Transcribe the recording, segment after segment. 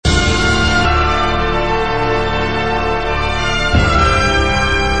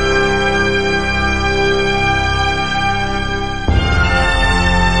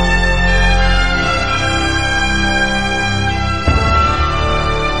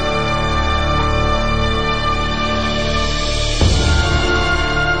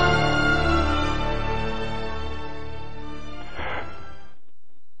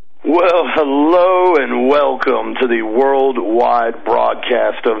Hello and welcome to the worldwide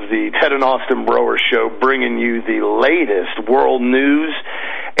broadcast of the Ted and Austin Broer Show, bringing you the latest world news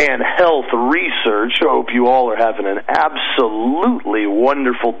and health research. I hope you all are having an absolutely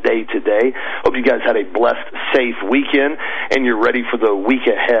wonderful day today. Hope you guys had a blessed, safe weekend, and you're ready for the week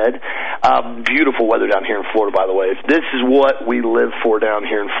ahead. Beautiful weather down here in Florida, by the way. This is what we live for down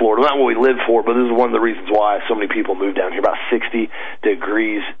here in Florida. Not what we live for, but this is one of the reasons why so many people move down here. About 60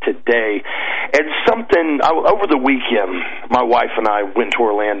 degrees today. And over the weekend, my wife and I went to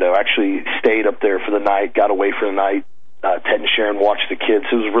Orlando, actually stayed up there for the night, got away for the night. Ted and Sharon watched the kids.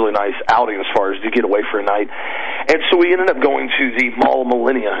 It was a really nice outing as far as to get away for a night. And so we ended up going to the Mall of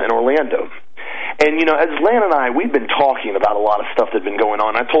Millennia in Orlando. And, you know, as Lan and I, we've been talking about a lot of stuff that had been going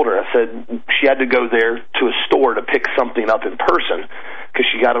on. I told her, I said she had to go there to a store to pick something up in person because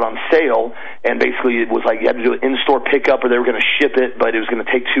she got it on sale, and basically it was like you had to do an in-store pickup or they were going to ship it, but it was going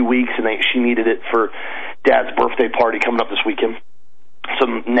to take 2 weeks, and she needed it for Dad's birthday party coming up this weekend.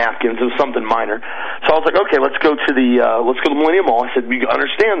 Some napkins. It was something minor. So I was like, okay, let's go to the Millennium Mall. I said, you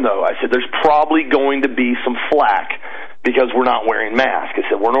understand, though. I said, there's probably going to be some flack because we're not wearing masks. I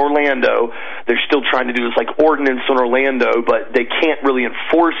said, we're in Orlando. They're still trying to do this, like, ordinance in Orlando, but they can't really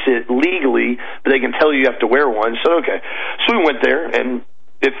enforce it legally, but they can tell you have to wear one. So, okay. So we went there, and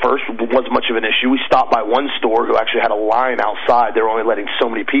at first it wasn't much of an issue. We stopped by one store who actually had a line outside. They were only letting so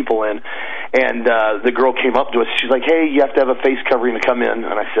many people in. And the girl came up to us. She's like, hey, you have to have a face covering to come in.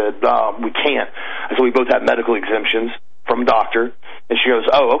 And I said, we can't. I said, we both have medical exemptions from a doctor. And she goes,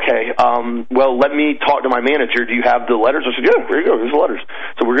 oh, okay. Well, let me talk to my manager. Do you have the letters? I said, yeah, here you go. Here's the letters.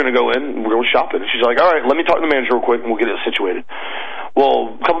 So we're going to go in and we're going shopping. And she's like, all right, let me talk to the manager real quick and we'll get it situated.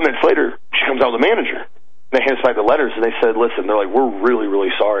 Well, a couple minutes later, she comes out with the manager. They handed us back the letters, and they said, listen, they're like, we're really,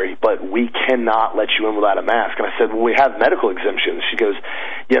 really sorry, but we cannot let you in without a mask. And I said, well, we have medical exemptions. She goes,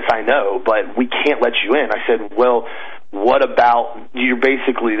 yes, I know, but we can't let you in. I said, well, what about, this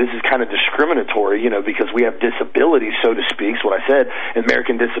is kind of discriminatory, you know, because we have disabilities, so to speak. So what I said,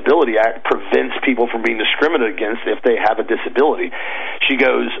 American Disability Act prevents people from being discriminated against if they have a disability. She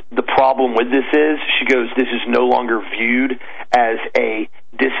goes, the problem with this is, this is no longer viewed as a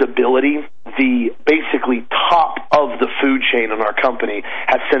disability. The basically top of the food chain in our company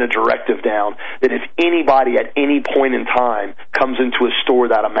has sent a directive down that if anybody at any point in time comes into a store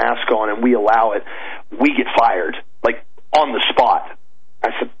without a mask on and we allow it, we get fired, like on the spot. I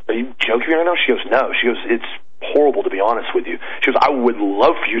said, are you joking right now? She goes, no. She goes, it's horrible, to be honest with you. She goes, I would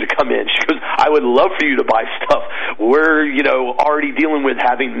love for you to come in. She goes, I would love for you to buy stuff. We're, already dealing with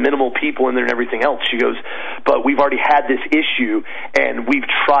having minimal people in there and everything else. She goes, but we've already had this issue, and we've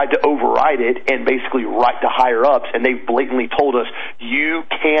tried to override it and basically write to higher-ups, and they've blatantly told us, you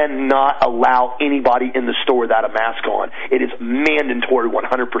cannot allow anybody in the store without a mask on. It is mandatory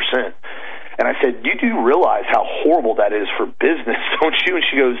 100%. And I said, you do realize how horrible that is for business, don't you? And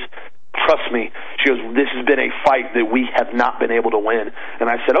she goes, trust me. She goes, this has been a fight that we have not been able to win. And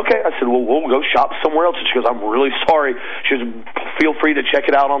I said, okay. I said, well, we'll go shop somewhere else. And she goes, I'm really sorry. She goes, feel free to check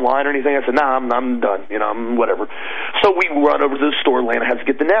it out online or anything. I said, nah, I'm done. I'm whatever. So we run over to the store. Lana has to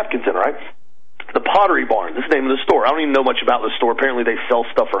get the napkins in, right? The Pottery Barn, this is the name of the store. I don't even know much about the store. Apparently they sell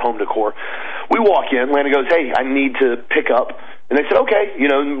stuff for home decor. We walk in. Lana goes, hey, I need to pick up. And they said, okay, we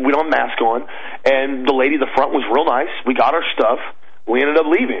don't have a mask on. And the lady at the front was real nice. We got our stuff. We ended up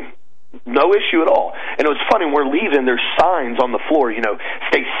leaving. No issue at all. And it was funny, when we're leaving, there's signs on the floor,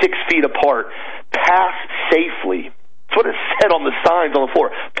 stay 6 feet apart, pass safely. That's what it said on the signs on the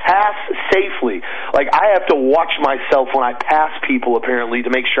floor. Pass safely. Like, I have to watch myself when I pass people, apparently, to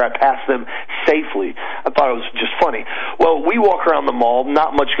make sure I pass them safely. I thought it was just funny. Well, we walk around the mall,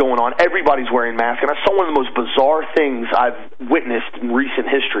 not much going on. Everybody's wearing masks, and I saw one of the most bizarre things I've witnessed in recent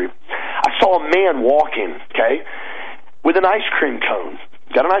history. I saw a man walking, with an ice cream cone.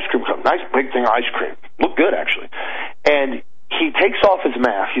 Got an ice cream cone. Nice big thing of ice cream. Looked good, actually. And he takes off his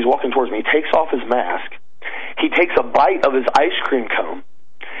mask. He's walking towards me. He takes off his mask. He takes a bite of his ice cream cone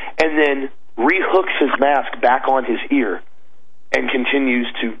and then rehooks his mask back on his ear and continues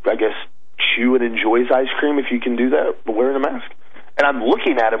to, I guess, chew and enjoy his ice cream, if you can do that wearing a mask. And I'm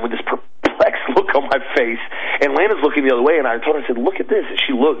looking at him with this perplexed look on my face, and Lana's looking the other way, and I told her, I said, look at this. And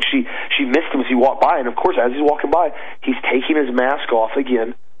she looked. She missed him as he walked by, and of course, as he's walking by, he's taking his mask off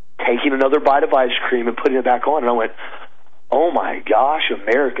again, taking another bite of ice cream and putting it back on. And I went, oh my gosh,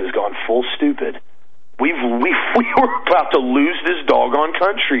 America's gone full stupid. We were about to lose this doggone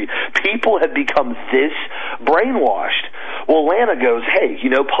country. People had become this brainwashed. Well, Lana goes, hey,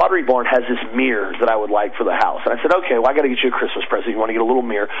 Pottery Barn has this mirror that I would like for the house. And I said, okay, well, I got to get you a Christmas present. You want to get a little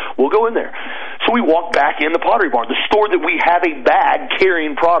mirror? We'll go in there. So we walked back in the Pottery Barn, the store that we have a bag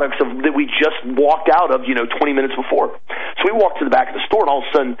carrying products that we just walked out of, 20 minutes before. So we walked to the back of the store, and all of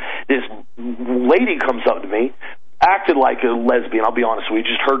a sudden, this lady comes up to me, acted like a lesbian, I'll be honest with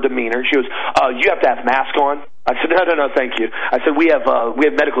you, just her demeanor. She goes, you have to have a mask on? I said, no, thank you. I said, we have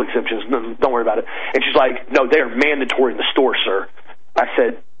medical exemptions. No, don't worry about it. And she's like, no, they are mandatory in the store, sir. I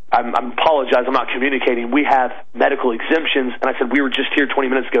said, I apologize, I'm not communicating. We have medical exemptions. And I said, we were just here 20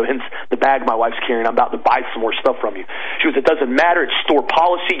 minutes ago, hence the bag my wife's carrying. I'm about to buy some more stuff from you. She goes, it doesn't matter. It's store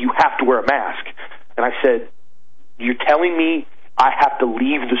policy. You have to wear a mask. And I said, you're telling me I have to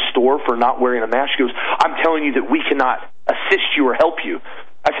leave the store for not wearing a mask? She goes, I'm telling you that we cannot assist you or help you.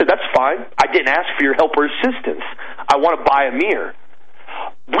 I said, that's fine. I didn't ask for your help or assistance. I want to buy a mirror.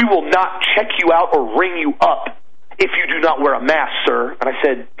 We will not check you out or ring you up if you do not wear a mask, sir. And I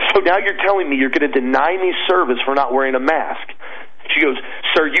said, so now you're telling me you're going to deny me service for not wearing a mask? She goes,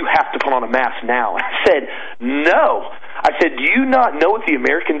 sir, you have to put on a mask now. I said, no. I said, do you not know what the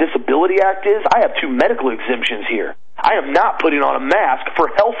American Disability Act is? I have 2 medical exemptions here. I am not putting on a mask for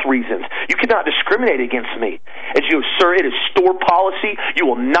health reasons. You cannot discriminate against me. And she goes, sir, it is store policy. You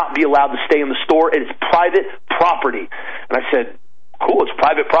will not be allowed to stay in the store. It is private property. And I said, cool, it's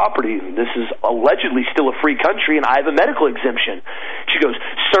private property. This is allegedly still a free country, and I have a medical exemption. She goes,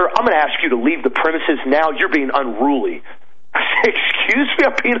 sir, I'm going to ask you to leave the premises now. You're being unruly. I said, excuse me,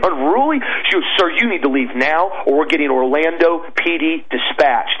 I'm being unruly? She goes, sir, you need to leave now, or we're getting Orlando PD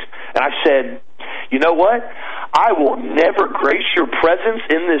dispatched. And I said, you know what? I will never grace your presence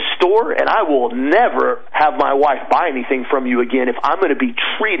in this store, and I will never have my wife buy anything from you again if I'm going to be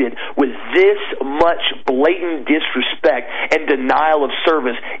treated with this much blatant disrespect and denial of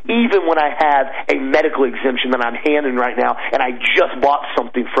service, even when I have a medical exemption that I'm handing right now, and I just bought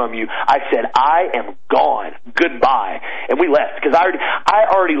something from you. I said, I am gone. Goodbye. And we left, because I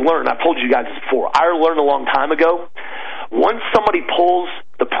already learned, I've told you guys this before, I learned a long time ago, once somebody pulls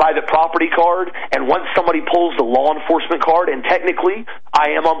the private property card and once somebody pulls the law enforcement card, and technically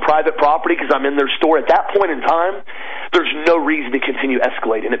I am on private property because I'm in their store, at that point in time, there's no reason to continue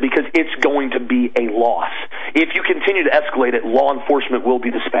escalating it because it's going to be a loss. If you continue to escalate it, law enforcement will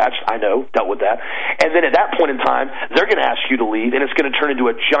be dispatched. I know, dealt with that. And then at that point in time, they're going to ask you to leave, and it's going to turn into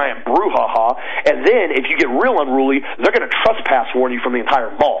a giant brouhaha. And then if you get real unruly, they're going to trespass warn you from the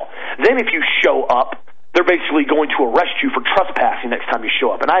entire mall. Then if you show up, they're basically going to arrest you for trespassing next time you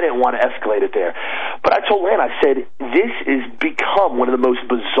show up. And I didn't want to escalate it there. But I told Lana, I said, this has become one of the most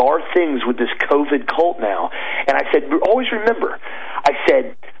bizarre things with this COVID cult now. And I said, always remember, I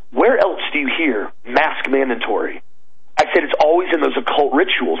said, where else do you hear mask mandatory? I said, it's always in those occult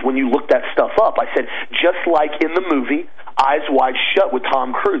rituals when you look that stuff up. I said, just like in the movie Eyes Wide Shut with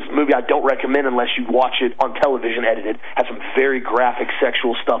Tom Cruise, a movie I don't recommend unless you watch it on television edited, has some very graphic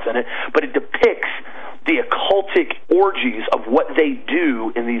sexual stuff in it, but it depicts the occultic orgies of what they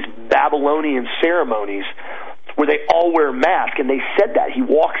do in these Babylonian ceremonies where they all wear masks. And they said that. He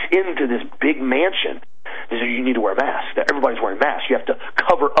walks into this big mansion. They said, you need to wear a mask. Everybody's wearing masks. You have to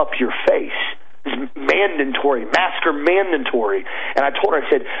cover up your face. It's mandatory. Masks are mandatory. And I told her, I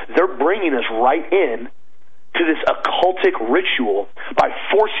said, they're bringing us right in to this occultic ritual by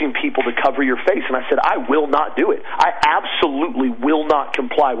forcing people to cover your face. And I said, I will not do it. I absolutely will not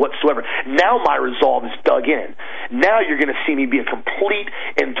comply whatsoever. Now my resolve is dug in. Now you're going to see me be a complete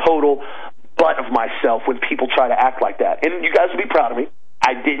and total butt of myself when people try to act like that. And you guys will be proud of me.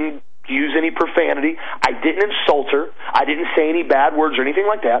 I didn't use any profanity. I didn't insult her. I didn't say any bad words or anything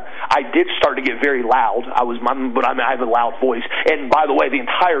like that. I did start to get very loud. I have a loud voice. And by the way, the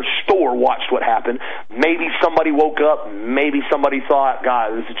entire store watched what happened. Maybe somebody woke up. Maybe somebody thought,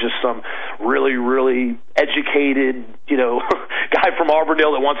 God, this is just some really, really educated, guy from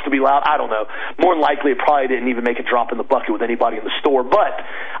Auburndale that wants to be loud. I don't know. More than likely, it probably didn't even make a drop in the bucket with anybody in the store. But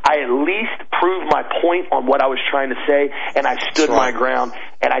I at least proved my point on what I was trying to say, and I stood my ground,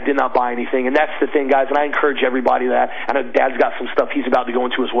 and I did not buy anything. And that's the thing, guys, and I encourage everybody that. I know Dad's got some stuff he's about to go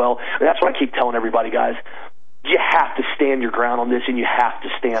into as well. And that's what I keep telling everybody, guys. You have to stand your ground on this, and you have to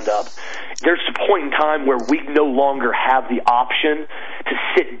stand up. There's a point in time where we no longer have the option to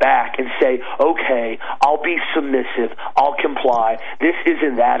sit back and say, okay, I'll be submissive, I'll comply. This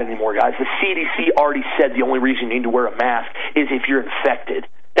isn't that anymore, guys. The CDC already said the only reason you need to wear a mask is if you're infected.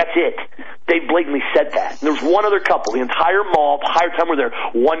 That's it. They blatantly said that. And there was one other couple. The entire mall, the entire time we were there,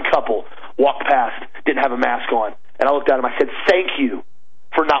 one couple walked past, didn't have a mask on. And I looked at him, I said, thank you.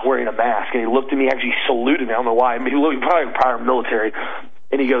 for not wearing a mask. And he looked at me, actually saluted me. I don't know why. I mean, he looked probably prior military.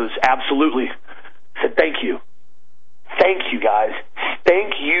 And he goes, absolutely. I said, thank you. Thank you, guys.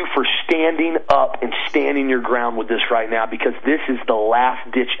 Thank you for standing up and standing your ground with this right now, because this is the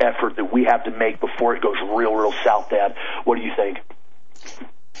last-ditch effort that we have to make before it goes real, real south, Dad. What do you think?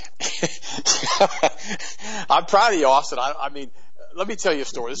 I'm proud of you, Austin. I mean, let me tell you a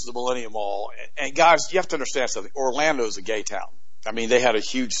story. This is the Millennium Mall. And guys, you have to understand something. Orlando is a gay town. I mean, they had a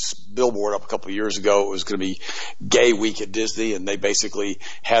huge billboard up a couple of years ago. It was going to be Gay Week at Disney, and they basically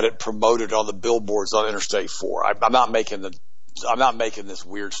had it promoted on the billboards on Interstate 4. I'm not making this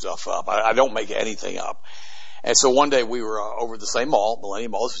weird stuff up. I don't make anything up. And so one day we were over at the same mall,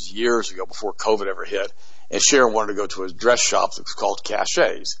 Millennium Mall. This was years ago, before COVID ever hit. And Sharon wanted to go to a dress shop that was called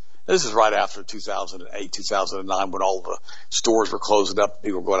Cachet's. This is right after 2008, 2009, when all the stores were closing up.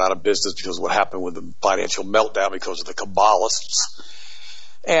 People were going out of business because of what happened with the financial meltdown because of the Kabbalists.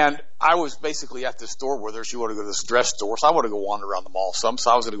 And I was basically at this store with her. She wanted to go to this dress store, so I wanted to go wander around the mall some. So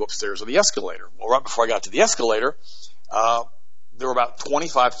I was going to go upstairs on the escalator. Well, right before I got to the escalator, there were about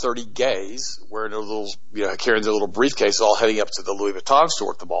 25, 30 gays wearing their little, carrying their little briefcase, all heading up to the Louis Vuitton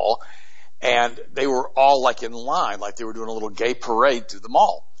store at the mall. And they were all like in line, like they were doing a little gay parade through the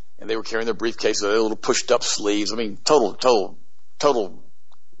mall. And they were carrying their briefcases, their little pushed up sleeves. I mean, total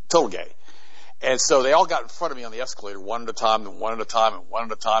gay. And so they all got in front of me on the escalator, one at a time, and one at a time, and one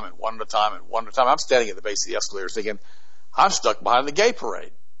at a time, and one at a time, and one at a time. I'm standing at the base of the escalator thinking, I'm stuck behind the gay parade.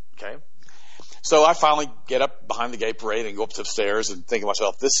 Okay. So I finally get up behind the gay parade and go up the stairs and think to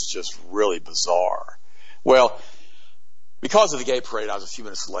myself, this is just really bizarre. Well, because of the gay parade, I was a few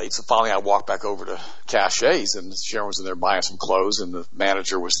minutes late, so finally I walked back over to Cachet's, and Sharon was in there buying some clothes, and the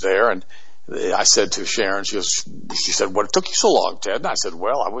manager was there, and I said to Sharon, she said, what took you so long, Ted? And I said,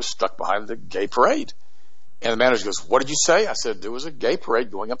 well, I was stuck behind the gay parade. And the manager goes, what did you say? I said, there was a gay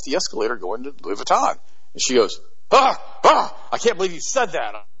parade going up the escalator going to Louis Vuitton. And she goes, I can't believe you said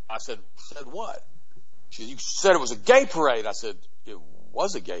that. I said what? She said, you said it was a gay parade. I said, it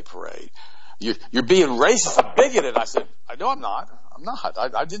was a gay parade. You're being racist and bigoted. I said, no, I'm not.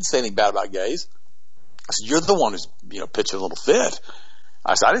 I didn't say anything bad about gays. I said, you're the one who's, pitching a little fit.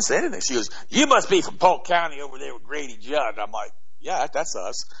 I said, I didn't say anything. She goes, you must be from Polk County over there with Grady Judd. I'm like, yeah, that's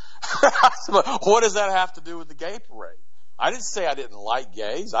us. What does that have to do with the gay parade? I didn't say I didn't like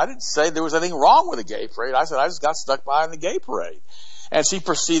gays. I didn't say there was anything wrong with the gay parade. I said, I just got stuck behind the gay parade. And she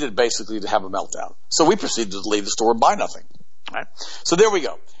proceeded basically to have a meltdown. So we proceeded to leave the store and buy nothing. Right? So there we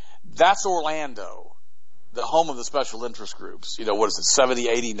go. That's Orlando, the home of the special interest groups. What is it, 70,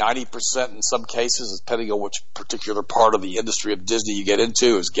 80, 90% in some cases, depending on which particular part of the industry of Disney you get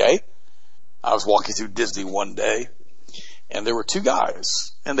into, is gay. I was walking through Disney one day, and there were two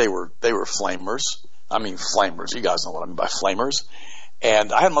guys, and they were flamers. I mean, flamers. You guys know what I mean by flamers.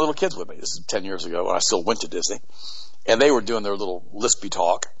 And I had my little kids with me. This is 10 years ago when I still went to Disney. And they were doing their little lispy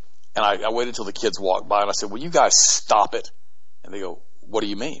talk. And I waited until the kids walked by, and I said, will you guys stop it? And they go, what do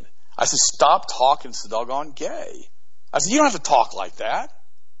you mean? I said, stop talking so doggone gay. I said, you don't have to talk like that.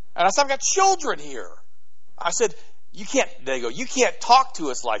 And I said, I've got children here. I said, you can't, they go, you can't talk to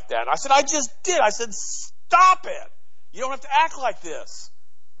us like that. I said, I just did. I said, stop it. You don't have to act like this.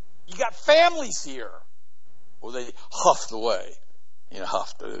 You got families here. Well, they huffed away.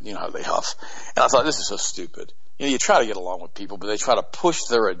 Huffed. You know how they huff. And I thought, this is so stupid. You try to get along with people, but they try to push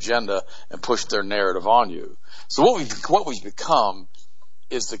their agenda and push their narrative on you. So what we've become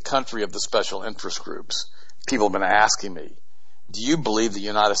is the country of the special interest groups. People have been asking me, do you believe the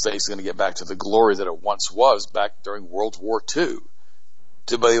United States is going to get back to the glory that it once was back during World War II?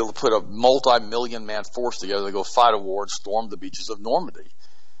 To be able to put a multi-million man force together to go fight a war and storm the beaches of Normandy.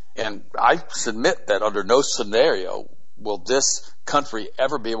 And I submit that under no scenario will this country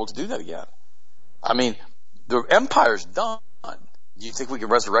ever be able to do that again. I mean, the empire's done. Do you think we can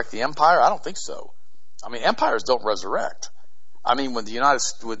resurrect the empire? I don't think so. I mean, empires don't resurrect. I mean, when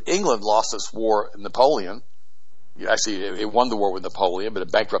England lost this war in Napoleon, actually it won the war with Napoleon, but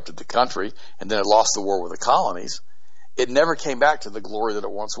it bankrupted the country, and then it lost the war with the colonies. It never came back to the glory that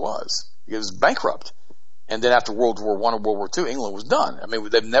it once was. It was bankrupt. And then after World War I and World War II, England was done. I mean,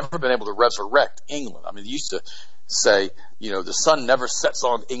 they've never been able to resurrect England. I mean, they used to say, the sun never sets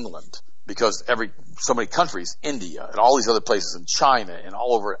on England because so many countries, India and all these other places in China and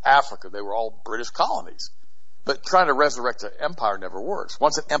all over Africa, they were all British colonies. But trying to resurrect an empire never works.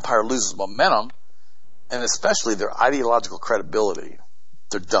 Once an empire loses momentum, and especially their ideological credibility,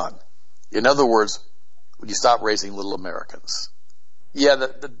 they're done. In other words, when you stop raising little Americans. Yeah,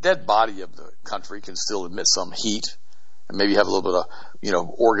 the dead body of the country can still emit some heat and maybe have a little bit of,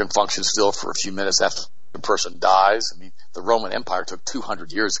 organ function still for a few minutes after the person dies. I mean, The Roman Empire took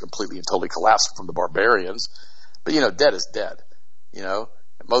 200 years to completely and totally collapse from the barbarians. But, dead is dead.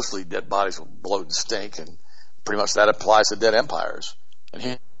 Mostly dead bodies will bloat and stink, and pretty much that applies to dead empires. And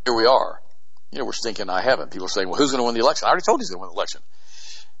here we are. We're stinking high heaven. People are saying, well, who's going to win the election? I already told you he's going to win the election.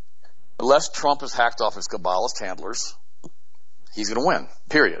 Unless Trump is hacked off his Kabbalist handlers, he's going to win,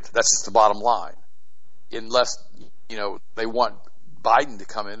 period. That's just the bottom line. Unless, they want Biden to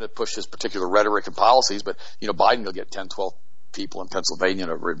come in to push his particular rhetoric and policies, but, Biden will get 10, 12 people in Pennsylvania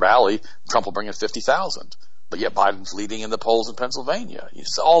to rally. Trump will bring in 50,000. But yet Biden's leading in the polls in Pennsylvania.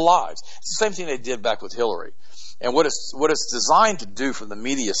 It's all lies. It's the same thing they did back with Hillary. And what it's designed to do from the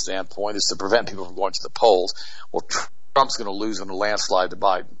media standpoint is to prevent people from going to the polls. Well, Trump's going to lose in a landslide to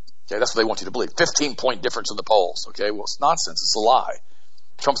Biden. Okay, that's what they want you to believe. 15-point difference in the polls. Okay, well, it's nonsense. It's a lie.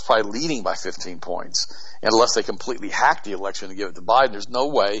 Trump's probably leading by 15 points. And unless they completely hack the election and give it to Biden, there's no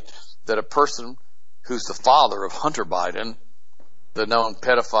way that a person who's the father of Hunter Biden, the known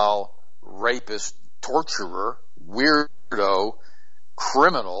pedophile, rapist, torturer, weirdo,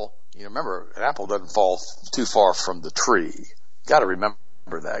 criminal. Remember, an apple doesn't fall too far from the tree. Got to remember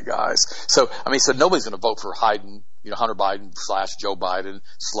that, guys. So nobody's going to vote for Hunter Biden / Joe Biden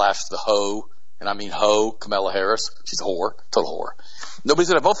 / the hoe, and I mean hoe, Kamala Harris. She's a whore, total whore. Nobody's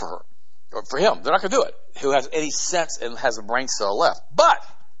going to vote for her or for him. They're not going to do it. Who has any sense and has a brain cell left? But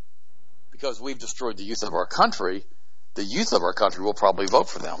because we've destroyed the youth of our country, the youth of our country will probably vote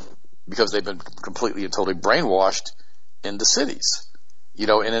for them, because they've been completely and totally brainwashed in the cities,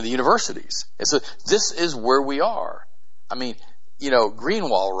 and in the universities. And so this is where we are.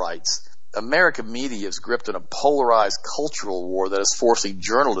 Greenwald writes, American media is gripped in a polarized cultural war that is forcing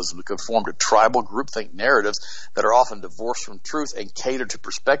journalism to conform to tribal groupthink narratives that are often divorced from truth and cater to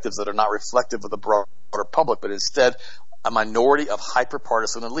perspectives that are not reflective of the broader public, but instead a minority of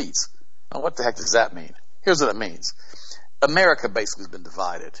hyper-partisan elites. Now, what the heck does that mean? Here's what it means. America basically has been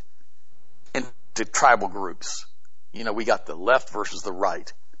divided into tribal groups. We got the left versus the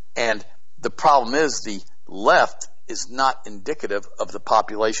right. And the problem is the left is not indicative of the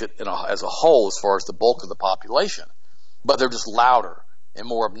population as a whole as far as the bulk of the population. But they're just louder and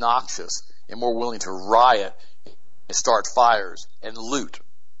more obnoxious and more willing to riot and start fires and loot.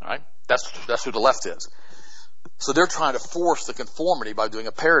 All right? That's who the left is. So they're trying to force the conformity by doing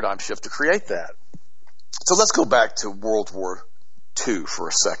a paradigm shift to create that. So let's go back to World War II for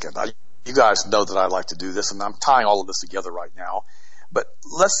a second. You guys know that I like to do this, and I'm tying all of this together right now. But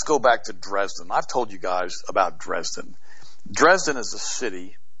let's go back to Dresden. I've told you guys about Dresden. Dresden is a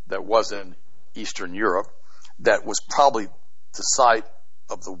city that was in Eastern Europe that was probably the site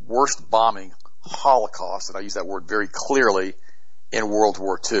of the worst bombing holocaust, and I use that word very clearly, in World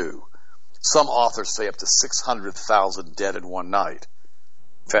War II. Some authors say up to 600,000 dead in one night.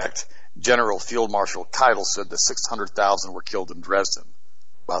 In fact, General Field Marshal Keitel said that 600,000 were killed in Dresden,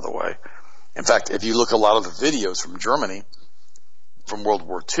 by the way. In fact, if you look at a lot of the videos from Germany from World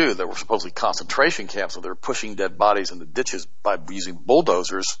War II that were supposedly concentration camps where they were pushing dead bodies in the ditches by using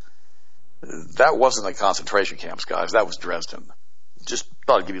bulldozers, that wasn't the concentration camps, guys. That was Dresden. Just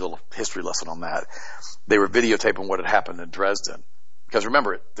thought I'd give you a little history lesson on that. They were videotaping what had happened in Dresden. Because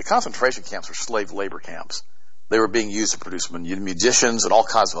remember, the concentration camps were slave labor camps. They were being used to produce munitions and all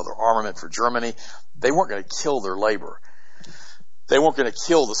kinds of other armament for Germany. They weren't going to kill their labor. They weren't going to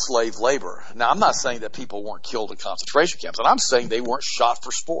kill the slave labor. Now, I'm not saying that people weren't killed in concentration camps, and I'm saying they weren't shot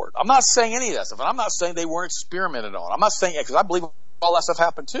for sport. I'm not saying any of that stuff, and I'm not saying they weren't experimented on. I'm not saying, because I believe all that stuff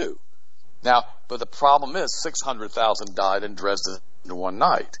happened too. Now, but the problem is 600,000 died in Dresden in one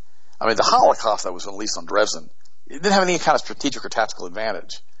night. The Holocaust that was unleashed on Dresden, it didn't have any kind of strategic or tactical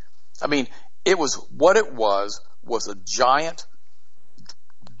advantage. It was what it was a giant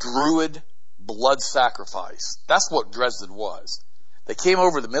Druid blood sacrifice. That's what Dresden was. They came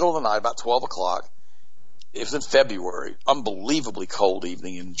over the middle of the night, about 12 o'clock. It was in February, unbelievably cold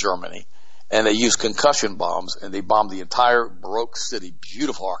evening in Germany. And they used concussion bombs, and they bombed the entire Baroque city,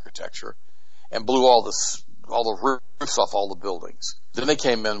 beautiful architecture, and blew all the roofs off all the buildings. Then they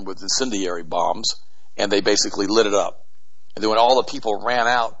came in with incendiary bombs, and they basically lit it up. And then when all the people ran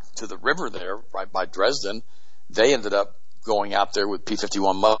out to the river there, right by Dresden, they ended up going out there with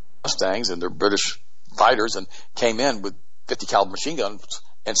P-51 Mustangs and their British fighters and came in with 50 caliber machine guns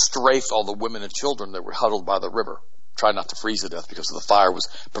and strafed all the women and children that were huddled by the river, trying not to freeze to death because of the fire was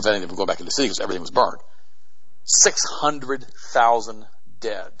preventing them from going back in the city because everything was burned. 600,000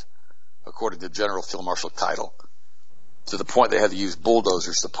 dead, according to General Field Marshal Keitel, to the point they had to use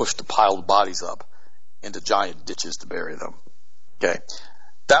bulldozers to push the piled bodies up into giant ditches to bury them. Okay,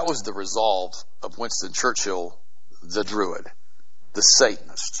 that was the resolve of Winston Churchill, the Druid, the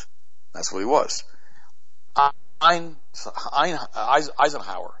Satanist. That's what he was.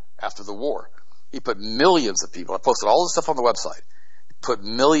 Eisenhower, after the war, he put millions of people, I posted all this stuff on the website, put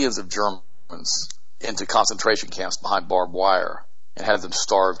millions of Germans into concentration camps behind barbed wire and had them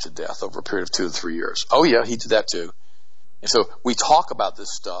starve to death over a period of 2 to 3 years. Oh yeah, he did that too. And so we talk about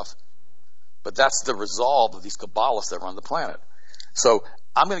this stuff, but that's the resolve of these Kabbalists that run the planet. So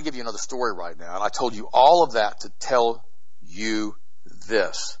I'm going to give you another story right now, and I told you all of that to tell you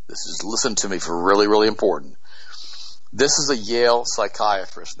this. This is, listen to me, for really, really important. This is a Yale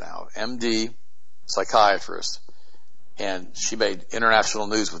psychiatrist now, MD psychiatrist, and she made international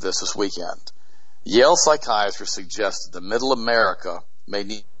news with this weekend. Yale psychiatrist suggests that Middle America may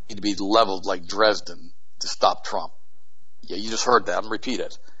need to be leveled like Dresden to stop Trump. Yeah, you just heard that. I'm going to repeat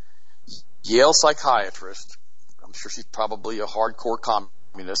it. Yale psychiatrist, I'm sure she's probably a hardcore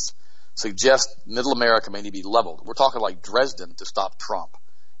communist, suggests Middle America may need to be leveled. We're talking like Dresden to stop Trump.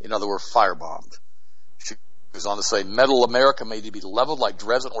 In other words, firebombed. She goes on to say, Middle America may need to be leveled like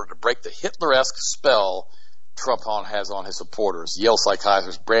Dresden in order to break the Hitler-esque spell Trump has on his supporters. Yale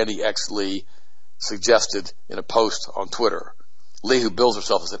psychiatrist Brandy X. Lee suggested in a post on Twitter. Lee, who bills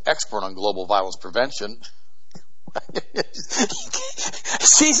herself as an expert on global violence prevention,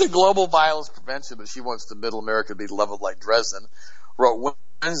 she's a global violence prevention, but she wants the Middle America to be leveled like Dresden, wrote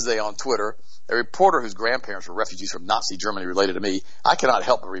Wednesday on Twitter, a reporter whose grandparents were refugees from Nazi Germany related to me. I cannot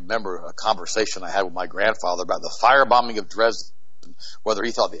help but remember a conversation I had with my grandfather about the firebombing of Dresden, whether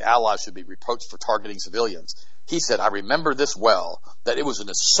he thought the Allies should be reproached for targeting civilians. He said, I remember this well, that it was a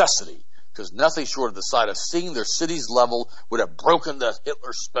necessity, because nothing short of the sight of seeing their cities leveled would have broken the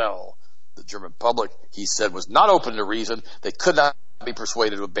Hitler spell. The German public, he said, was not open to reason. They could not be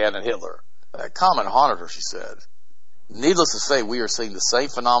persuaded to abandon Hitler. That comment haunted her, she said. Needless to say, we are seeing the same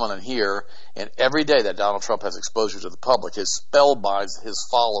phenomenon here, and every day that Donald Trump has exposure to the public, his spell binds his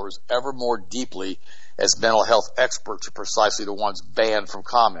followers ever more deeply as mental health experts are precisely the ones banned from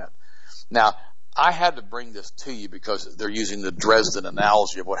comment. Now, I had to bring this to you because they're using the Dresden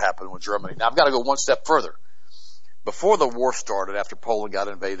analogy of what happened with Germany. Now, I've got to go one step further. Before the war started, after Poland got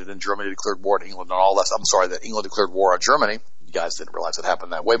invaded and Germany declared war on England and all that, I'm sorry, that England declared war on Germany. You guys didn't realize it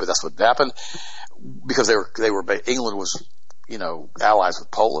happened that way, but that's what happened because England was, allies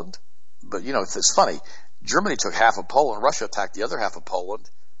with Poland. But, it's funny. Germany took half of Poland. Russia attacked the other half of Poland.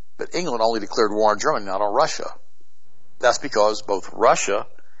 But England only declared war on Germany, not on Russia. That's because both Russia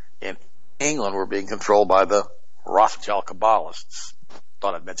and England were being controlled by the Rothschild Kabbalists.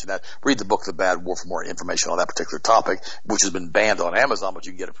 Thought I'd mention that. Read the book The Bad War for more information on that particular topic, which has been banned on Amazon, but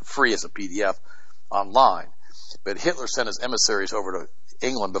you can get it for free as a PDF online. But Hitler sent his emissaries over to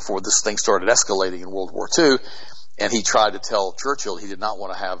England before this thing started escalating in World War II, and he tried to tell Churchill he did not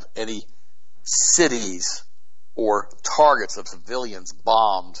want to have any cities or targets of civilians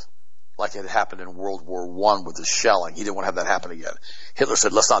bombed like it happened in World War I with the shelling. He didn't want to have that happen again. Hitler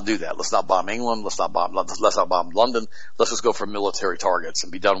said, let's not do that. Let's not bomb England. Let's not bomb London. Let's just go for military targets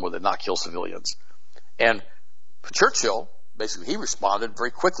and be done with it, not kill civilians. And Churchill, basically, he responded very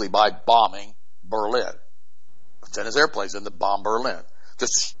quickly by bombing Berlin. Sent his airplanes in to bomb Berlin.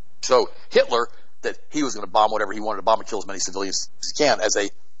 Just to show Hitler that he was going to bomb whatever he wanted to bomb and kill as many civilians as he can as a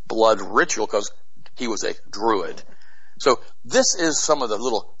blood ritual because he was a Druid. So this is some of the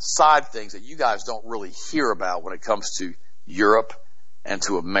little side things that you guys don't really hear about when it comes to Europe and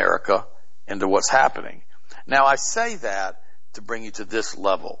to America and to what's happening. Now, I say that to bring you to this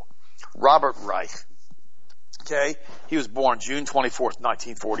level. Robert Reich, okay, he was born June 24th,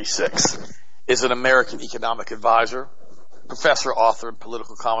 1946, is an American economic advisor, professor, author, and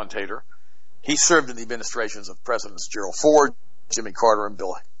political commentator. He served in the administrations of Presidents Gerald Ford, Jimmy Carter, and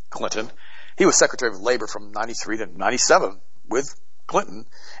Bill Clinton. He was Secretary of Labor from 93 to 97 with Clinton,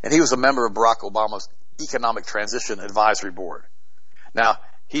 and he was a member of Barack Obama's Economic Transition Advisory Board. Now,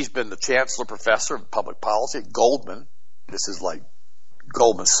 he's been the Chancellor Professor of Public Policy at Goldman. This is like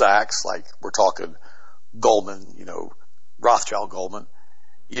Goldman Sachs, like we're talking Goldman, Rothschild Goldman,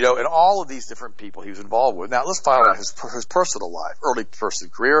 and all of these different people he was involved with. Now, let's find out his personal life, early personal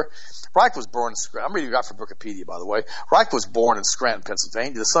career. Reich was born in Scranton. I'm reading out from Wikipedia, by the way. Reich was born in Scranton,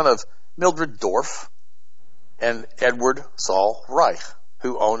 Pennsylvania, the son of Mildred Dorff and Edward Saul Reich,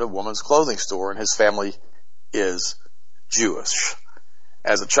 who owned a woman's clothing store, and his family is Jewish.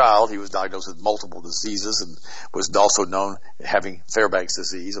 As a child, he was diagnosed with multiple diseases and was also known as having Fairbanks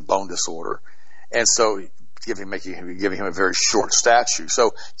disease, a bone disorder, and so giving him a very short stature. So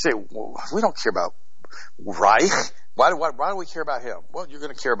you say, well, we don't care about Reich. Why do we care about him? Well, you're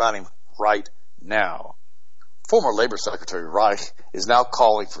going to care about him right now. Former Labor Secretary Reich is now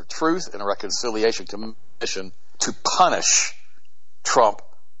calling for truth and a reconciliation commission to punish Trump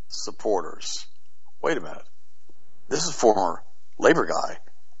supporters. Wait a minute. This is a former labor guy.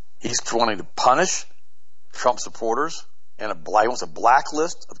 He's wanting to punish Trump supporters and he wants a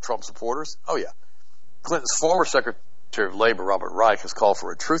blacklist of Trump supporters. Oh, yeah. Clinton's former Secretary of Labor, Robert Reich, has called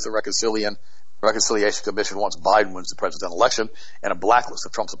for a Truth and Reconciliation Commission once Biden wins the presidential election and a blacklist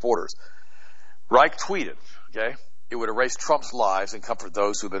of Trump supporters. Reich tweeted, okay, it would erase Trump's lives and comfort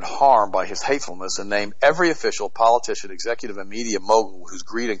those who have been harmed by his hatefulness and name every official, politician, executive, and media mogul whose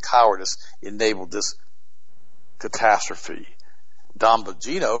greed and cowardice enabled this catastrophe. Don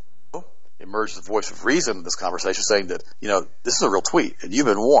Bongino emerged as the voice of reason in this conversation, saying that, this is a real tweet, and you've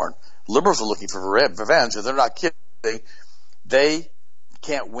been warned. Liberals are looking for revenge, and they're not kidding. They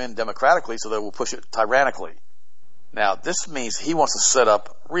can't win democratically, so they will push it tyrannically. Now, this means he wants to set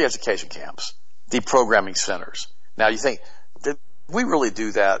up re-education camps, deprogramming centers. Now, you think, did we really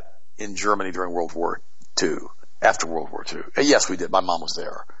do that in Germany during World War II, after World War II? And yes, we did. My mom was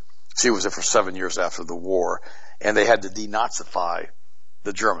there. She was there for 7 years after the war, and they had to denazify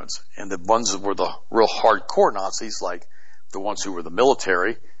the Germans. And the ones that were the real hardcore Nazis, like the ones who were the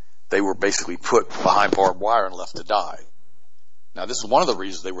military, they were basically put behind barbed wire and left to die. Now, this is one of the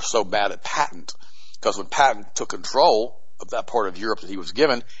reasons they were so bad at Patton, because when Patton took control of that part of Europe that he was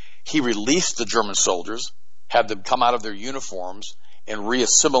given, he released the German soldiers, had them come out of their uniforms and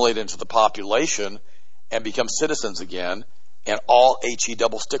re-assimilate into the population and become citizens again, and all HE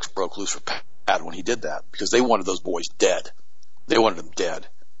double sticks broke loose for Patton when he did that, because they wanted those boys dead. They wanted them dead.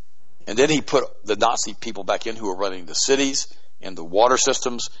 And then he put the Nazi people back in who were running the cities and the water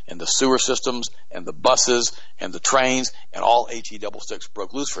systems and the sewer systems and the buses and the trains, and all HE double sticks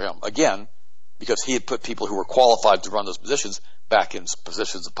broke loose for him. Again, because he had put people who were qualified to run those positions back in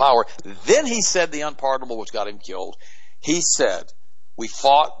positions of power. Then he said the unpardonable, which got him killed. He said, we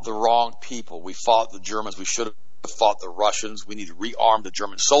fought the wrong people. We fought the Germans. We should have fought the Russians. We need to rearm the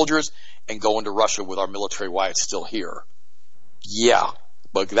German soldiers and go into Russia with our military while it's still here. Yeah,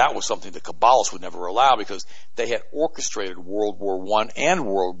 but that was something the Kabbalists would never allow, because they had orchestrated World War I and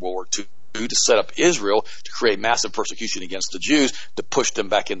World War II to set up Israel to create massive persecution against the Jews, to push them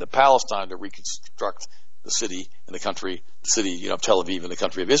back into Palestine, to reconstruct the city and the country, of Tel Aviv and the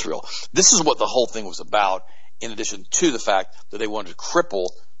country of Israel. This is what the whole thing was about, in addition to the fact that they wanted to cripple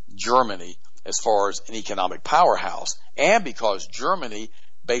Germany as far as an economic powerhouse, and because Germany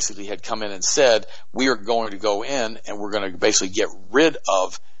basically had come in and said, we are going to go in and we're going to basically get rid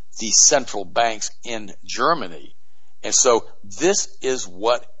of the central banks in Germany. And so this is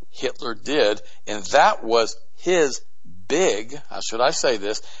what Hitler did, and that was his big, how should I say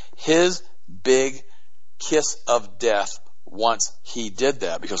this, his big kiss of death once he did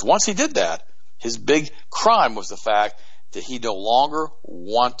that. Because once he did that, his big crime was the fact that he no longer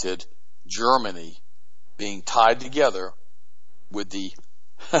wanted Germany being tied together with the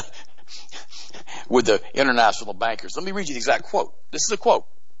with the international bankers. Let me read you the exact quote. This is a quote.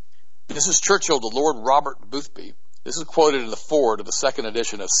 This is Churchill to Lord Robert Boothby. This is quoted in the foreword of the second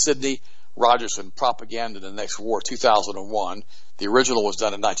edition of Sidney Rogerson Propaganda in the Next War, 2001. The original was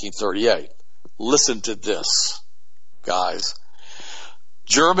done in 1938. Listen to this, guys.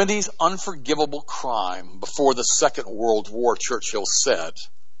 Germany's unforgivable crime before the Second World War, Churchill said,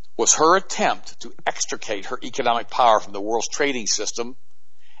 was her attempt to extricate her economic power from the world's trading system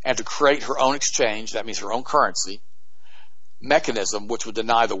and to create her own exchange, that means her own currency, mechanism which would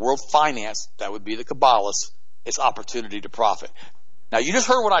deny the world finance, that would be the Kabbalists, its opportunity to profit. Now, you just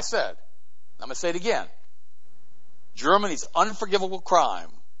heard what I said. I'm going to say it again. Germany's unforgivable crime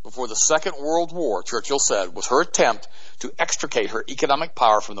before the Second World War, Churchill said, was her attempt to extricate her economic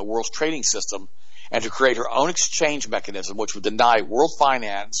power from the world's trading system and to create her own exchange mechanism which would deny world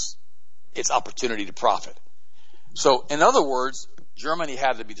finance its opportunity to profit. So, in other words, Germany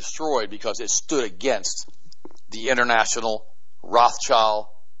had to be destroyed because it stood against the international Rothschild,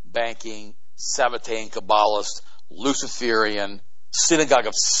 banking, Sabbatean Kabbalist, Luciferian, synagogue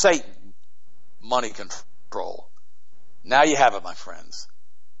of Satan money control. Now you have it, my friends.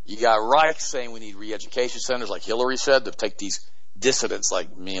 You got Reich saying we need re-education centers, like Hillary said, to take these dissidents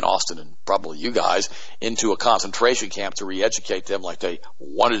like me and Austin and probably you guys into a concentration camp to re-educate them like they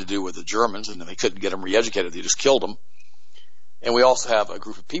wanted to do with the Germans, and then they couldn't get them re-educated, they just killed them. And we also have a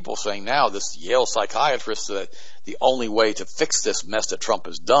group of people saying now, this Yale psychiatrist, that the only way to fix this mess that Trump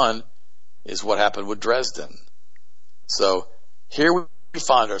has done is what happened with Dresden. So here we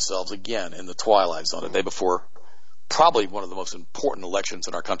find ourselves again in the twilight zone, the day before probably one of the most important elections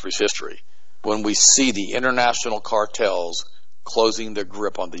in our country's history, when we see the international cartels closing their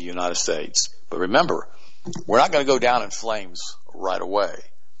grip on the United States. But remember, we're not going to go down in flames right away.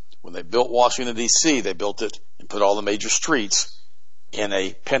 When they built Washington, D.C., they built it and put all the major streets in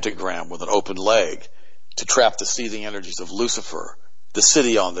a pentagram with an open leg to trap the seething energies of Lucifer, the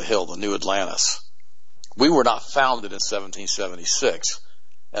city on the hill, the new Atlantis. We were not founded in 1776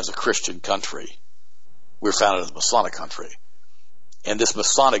 as a Christian country. We were founded as a Masonic country. And this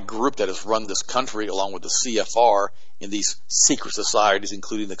Masonic group that has run this country, along with the CFR, in these secret societies,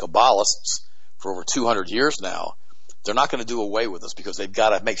 including the Kabbalists, for over 200 years now, they're not going to do away with us, because they've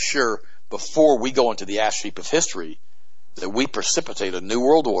got to make sure, before we go into the ash heap of history, that we precipitate a new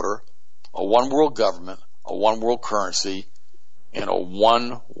world order, a one world government, a one world currency, and a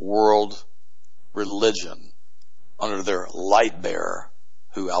one world religion under their light bearer,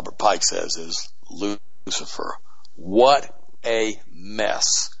 who Albert Pike says is Lucifer. What a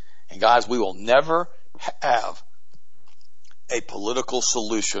mess. And guys, we will never have a political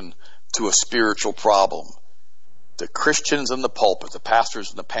solution to a spiritual problem. The Christians in the pulpit, the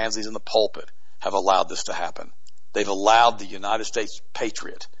pastors and the pansies in the pulpit, have allowed this to happen. They've allowed the United States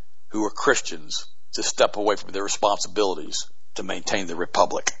patriot, who are Christians, to step away from their responsibilities to maintain the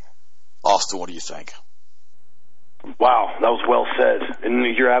republic. Austin, what do you think? Wow, that was well said,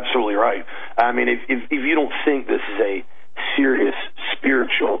 and you're absolutely right. I mean, if you don't think this is a serious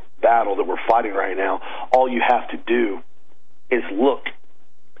spiritual battle that we're fighting right now, all you have to do is look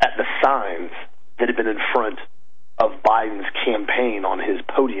at the signs that have been in front of Biden's campaign on his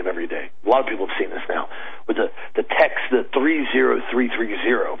podium every day. A lot of people have seen this now. With the text, the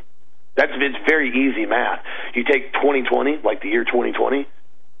 30330. It's very easy math. You take 2020, like the year 2020,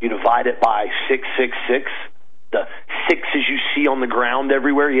 you divide it by 666. The sixes you see on the ground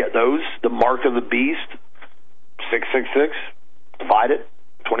everywhere, you have those, the mark of the beast, 666, divide it,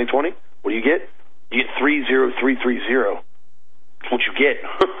 2020. What do you get? You get 30330. That's what you get.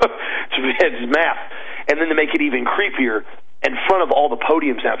 It's math. And then to make it even creepier, in front of all the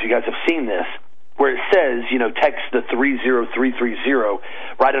podiums now, if you guys have seen this, where it says, text the 30330,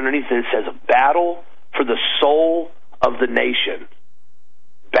 right underneath it says, battle for the soul of the nation.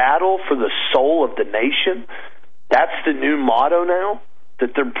 Battle for the soul of the nation? That's the new motto now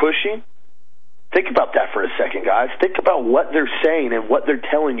that they're pushing? Think about that for a second, guys. Think about what they're saying and what they're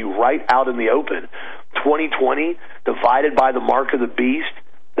telling you right out in the open. 2020 divided by the mark of the beast.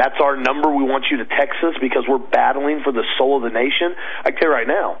 That's our number. We want you to text us because we're battling for the soul of the nation. I tell you right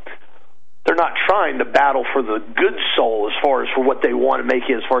now, they're not trying to battle for the good soul as far as for what they want to make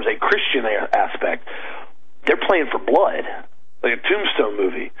it as far as a Christian aspect. They're playing for blood, like a Tombstone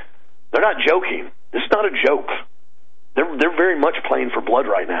movie. They're not joking. This is not a joke. They're very much playing for blood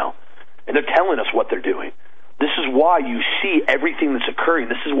right now, and they're telling us what they're doing. This is why you see everything that's occurring.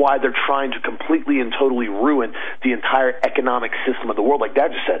 This is why they're trying to completely and totally ruin the entire economic system of the world. Like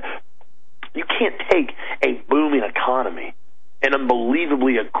Dad just said, you can't take a booming economy, an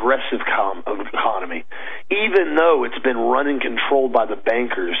unbelievably aggressive economy, even though it's been run and controlled by the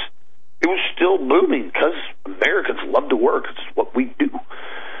bankers. It was still booming because Americans love to work. It's what we do.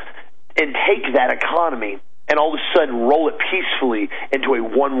 And take that economy and all of a sudden roll it peacefully into a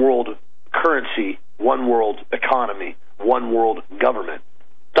one-world currency, one-world economy, one-world government.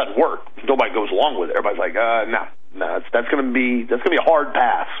 It doesn't work. Nobody goes along with it. Everybody's like, no, that's going to be a hard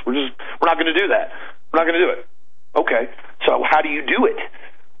pass. We're not going to do that. We're not going to do it. Okay, so how do you do it?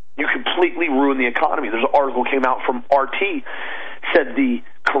 You completely ruin the economy. There's an article came out from RT, said the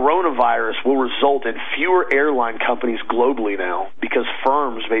coronavirus will result in fewer airline companies globally now because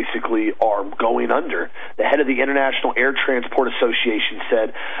firms basically are going under. The head of the International Air Transport Association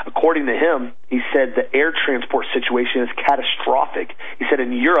said, according to him, he said the air transport situation is catastrophic. He said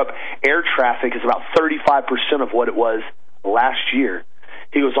in Europe, air traffic is about 35% of what it was last year.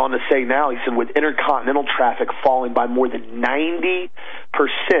 He goes on to say now, he said, with intercontinental traffic falling by more than 90%,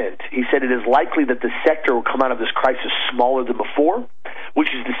 he said it is likely that the sector will come out of this crisis smaller than before, which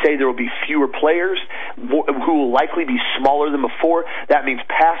is to say there will be fewer players who will likely be smaller than before. That means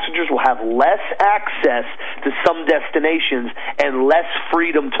passengers will have less access to some destinations and less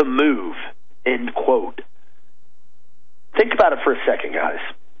freedom to move, end quote. Think about it for a second, guys.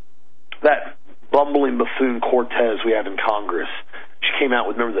 That bumbling buffoon Cortez we have in Congress, she came out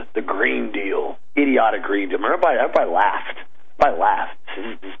with, remember, the Green Deal, idiotic Green Deal. Everybody laughed. Everybody laughed.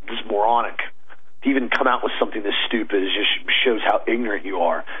 This is moronic. To even come out with something this stupid just shows how ignorant you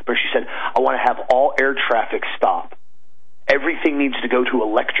are. But she said, I want to have all air traffic stop. Everything needs to go to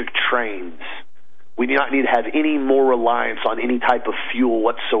electric trains. We do not need to have any more reliance on any type of fuel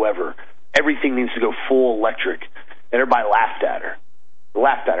whatsoever. Everything needs to go full electric. And everybody laughed at her. You're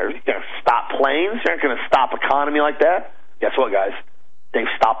going to stop planes? You're not going to stop economy like that? Guess what, guys? They've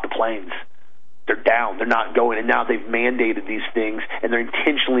stopped the planes. They're down. They're not going. And now they've mandated these things, and they're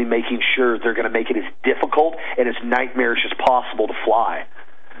intentionally making sure they're going to make it as difficult and as nightmarish as possible to fly.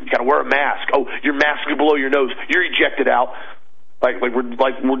 You got got to wear a mask. Oh, your mask is below your nose. You're ejected out. Like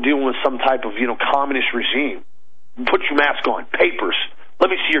we're dealing with some type of, communist regime. Put your mask on. Papers. Let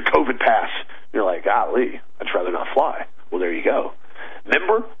me see your COVID pass. You're like, golly, I'd rather not fly. Well, there you go.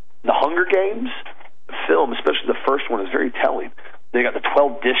 Remember the Hunger Games? The film, especially the first one, is very telling. They got the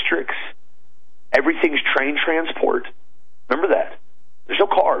 12 districts. Everything's train transport. Remember that. There's no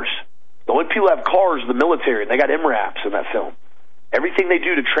cars. The only people who have cars are the military, and they got MRAPs in that film. Everything they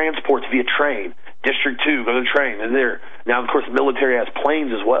do to transport's via train. District 2, go to the train. And there. Now, of course, the military has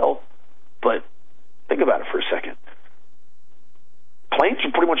planes as well. But think about it for a second. Planes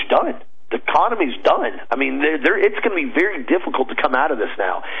are pretty much done. The economy's done. I mean, it's going to be very difficult to come out of this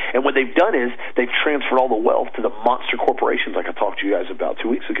now. And what they've done is they've transferred all the wealth to the monster corporations like I talked to you guys about 2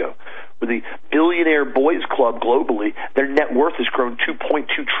 weeks ago. With the Billionaire Boys Club globally, their net worth has grown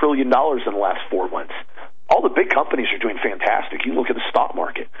 $2.2 trillion in the last 4 months. All the big companies are doing fantastic. You look at the stock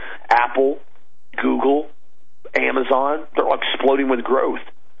market. Apple, Google, Amazon, they're all exploding with growth.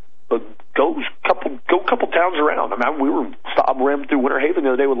 But go a couple towns around. I mean, we were ran through Winter Haven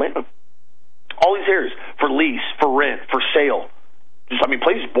the other day with Atlanta. All these areas for lease, for rent, for sale.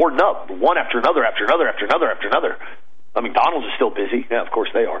 Places boarding up, one after another, after another, after another, after another. McDonald's is still busy. Yeah, of course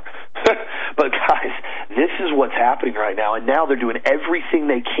they are. But guys, this is what's happening right now, and now they're doing everything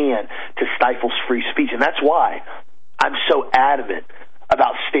they can to stifle free speech, and that's why I'm so adamant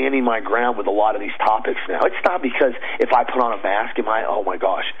about standing my ground with a lot of these topics now. It's not because if I put on a mask, oh my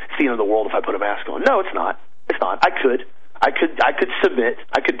gosh, it's the end of the world if I put a mask on. No, it's not. It's not. I could submit.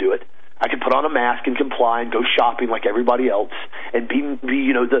 I could do it. I could put on a mask and comply and go shopping like everybody else and be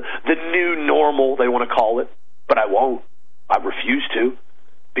the new normal, they want to call it. But I won't. I refuse to,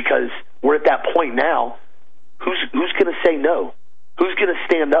 because we're at that point now. Who's going to say no? Who's going to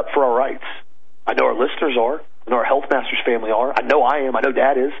stand up for our rights? I know our listeners are. I know our Health Masters family are. I know I am. I know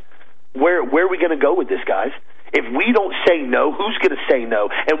Dad is. Where are we going to go with this, guys? If we don't say no, who's going to say no?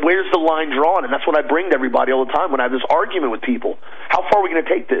 And where's the line drawn? And that's what I bring to everybody all the time when I have this argument with people. How far are we going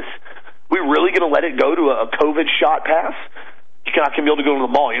to take this? We really going to let it go to a COVID shot pass? You're not going to be able to go to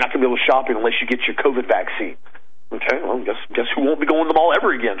the mall. You're not going to be able to shop unless you get your COVID vaccine. Okay, well, guess who won't be going to the mall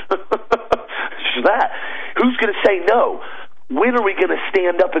ever again? It's just that. Who's going to say no? When are we going to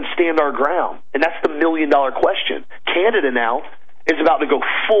stand up and stand our ground? And that's the million-dollar question. Canada now is about to go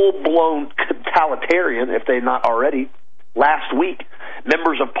full-blown totalitarian, if they're not already. Last week,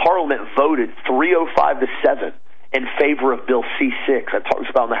 members of Parliament voted 305 to 7 in favor of Bill C-6. I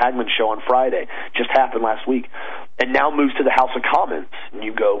talked about on the Hagman Show on Friday. Just happened last week. And now moves to the House of Commons. And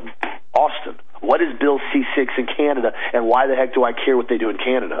you go, Austin, what is Bill C-6 in Canada, and why the heck do I care what they do in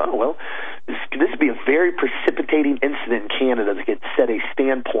Canada? Oh, well, this would be a very precipitating incident in Canada that could set a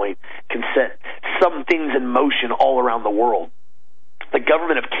standpoint, can set some things in motion all around the world. The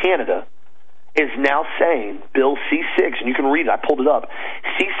government of Canada is now saying Bill C-6, and you can read it, I pulled it up,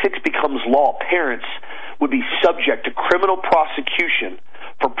 C-6 becomes law. Parents would be subject to criminal prosecution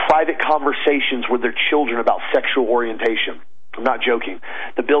for private conversations with their children about sexual orientation. I'm not joking.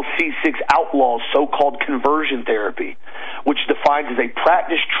 The Bill C-6 outlaws so-called conversion therapy, which defines as a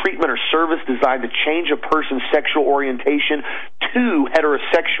practice, treatment, or service designed to change a person's sexual orientation to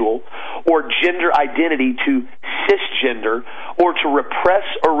heterosexual or gender identity to cisgender, or to repress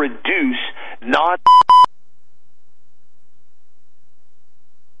or reduce non-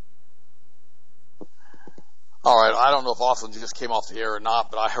 All right, I don't know if Austin just came off the air or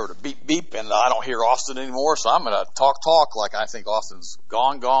not, but I heard a beep, beep, and I don't hear Austin anymore, so I'm going to talk like I think Austin's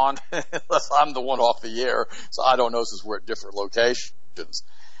gone, unless I'm the one off the air, so I don't know since we're at different locations.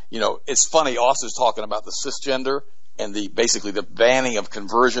 It's funny, Austin's talking about the cisgender and basically the banning of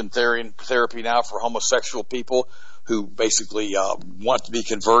conversion therapy now for homosexual people who basically want to be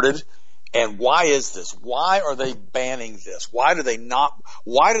converted. And why is this? Why are they banning this? Why do the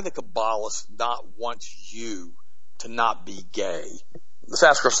Kabbalists not want you to not be gay? Let's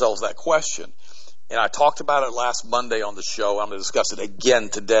ask ourselves that question. And I talked about it last Monday on the show. I'm going to discuss it again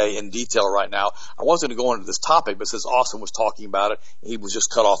today in detail right now. I wasn't going to go into this topic, but since Austin was talking about it, and he was just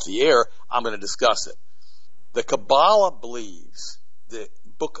cut off the air, I'm going to discuss it. The Kabbalah believes, the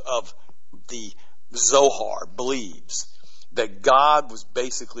book of the Zohar believes, that God was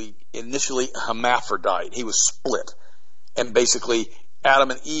basically initially a hermaphrodite. He was split. And basically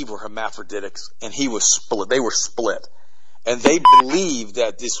Adam and Eve were hermaphroditic, and he was split. They were split. And they believe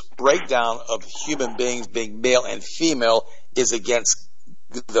that this breakdown of human beings being male and female is against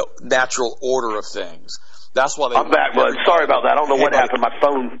the natural order of things. That's why they... I'm back, bud. Sorry about that. I don't know what happened. My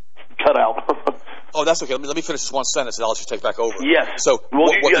phone cut out. Oh, that's okay. Let me finish this one sentence, and I'll let you take back over. Yes. So, you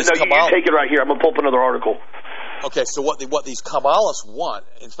take it right here. I'm going to pull up another article. Okay, so what these Kabbalists want,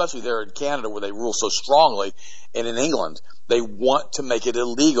 especially there in Canada where they rule so strongly, and in England, they want to make it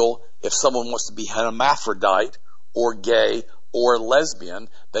illegal if someone wants to be hermaphrodite or gay or lesbian.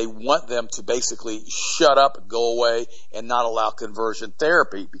 They want them to basically shut up, go away, and not allow conversion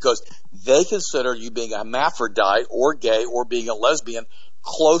therapy because they consider you being a hermaphrodite or gay or being a lesbian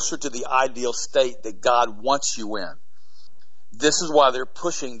closer to the ideal state that God wants you in. This is why they're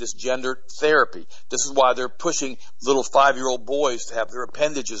pushing this gender therapy. This is why they're pushing little 5-year-old boys to have their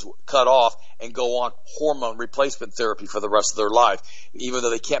appendages cut off and go on hormone replacement therapy for the rest of their life, even though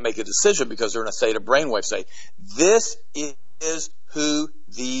they can't make a decision because they're in a state of brainwave state. This is who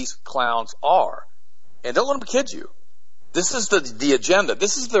these clowns are. And don't let them kid you. This is the agenda.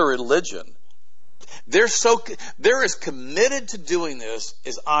 This is their religion. They're as committed to doing this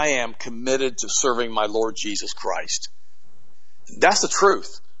as I am committed to serving my Lord Jesus Christ. That's the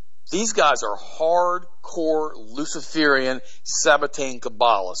truth. These guys are hardcore Luciferian, Sabbatean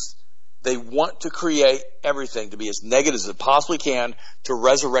Kabbalists. They want to create everything to be as negative as it possibly can to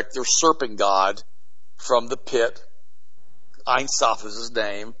resurrect their serpent god from the pit. Ein Sof is his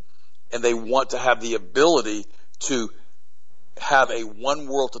name. And they want to have the ability to have a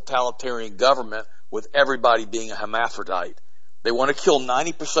one-world totalitarian government with everybody being a hermaphrodite. They want to kill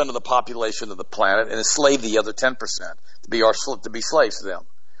 90% of the population of the planet and enslave the other 10% to be slaves to them.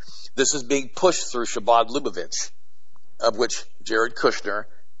 This is being pushed through Chabad Lubavitch, of which Jared Kushner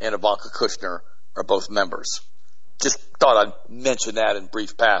and Ivanka Kushner are both members. Just thought I'd mention that in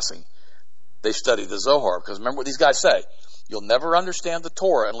brief passing. They study the Zohar, because remember what these guys say. You'll never understand the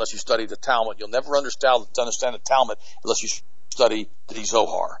Torah unless you study the Talmud. You'll never understand the Talmud unless you study the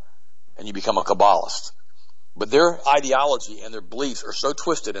Zohar, and you become a Kabbalist. But their ideology and their beliefs are so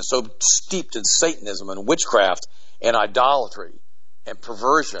twisted and so steeped in Satanism and witchcraft and idolatry and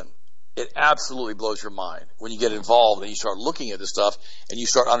perversion, it absolutely blows your mind when you get involved and you start looking at this stuff and you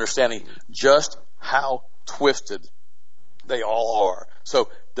start understanding just how twisted they all are. So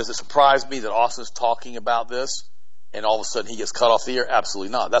does it surprise me that Austin's talking about this and all of a sudden he gets cut off the air?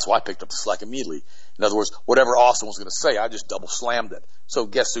 Absolutely not. That's why I picked up the slack immediately. In other words, whatever Austin was going to say, I just double slammed it. So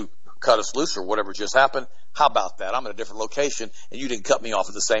guess who cut us loose or whatever just happened? How about that? I'm in a different location and you didn't cut me off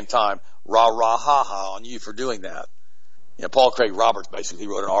at the same time. Rah, rah, ha, ha on you for doing that. You know, Paul Craig Roberts basically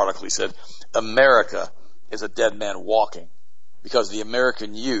wrote an article. He said, America is a dead man walking because the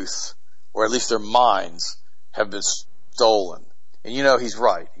American youth, or at least their minds, have been stolen. And you know he's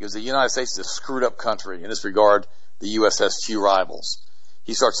right, because the United States is a screwed up country. In this regard, the U.S. has few rivals.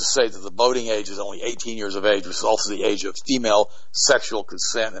 He starts to say that the voting age is only 18 years of age, which is also the age of female sexual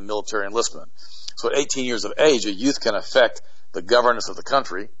consent and military enlistment. So at 18 years of age, a youth can affect the governance of the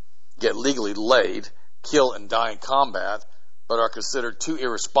country, get legally laid, kill and die in combat, but are considered too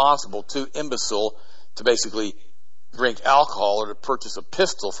irresponsible, too imbecile to basically drink alcohol or to purchase a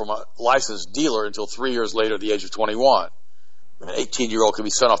pistol from a licensed dealer until 3 years later at the age of 21. An 18-year-old can be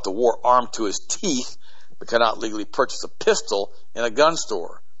sent off to war armed to his teeth, but cannot legally purchase a pistol in a gun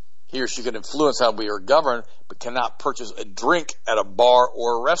store. He or she can influence how we are governed, but cannot purchase a drink at a bar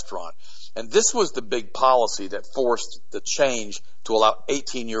or a restaurant. And this was the big policy that forced the change to allow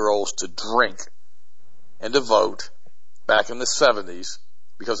 18-year-olds to drink and to vote back in the 70s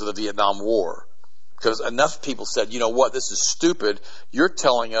because of the Vietnam War. Because enough people said, you know what, this is stupid. You're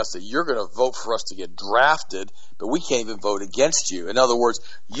telling us that you're going to vote for us to get drafted, but we can't even vote against you. In other words,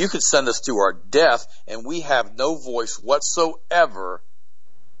 you could send us to our death, and we have no voice whatsoever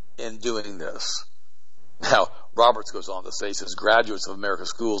in doing this. Now, Roberts goes on to say, he says, graduates of American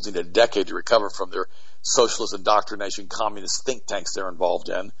schools need a decade to recover from their socialist indoctrination, communist think tanks they're involved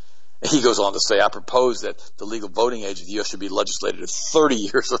in. He goes on to say, I propose that the legal voting age of the U.S. should be legislated at 30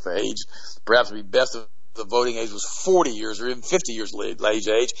 years of age. Perhaps it would be best if the voting age was 40 years or even 50 years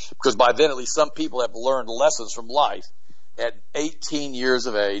age, because by then at least some people have learned lessons from life. At 18 years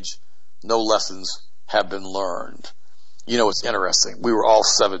of age, no lessons have been learned. You know, it's interesting. We were all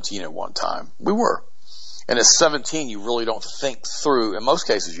 17 at one time. We were. And at 17, you really don't think through, in most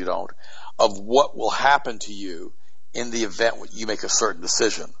cases you don't, of what will happen to you in the event you make a certain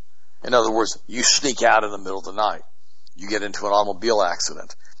decision. In other words, you sneak out in the middle of the night. You get into an automobile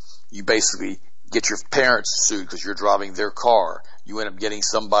accident. You basically get your parents sued because you're driving their car. You end up getting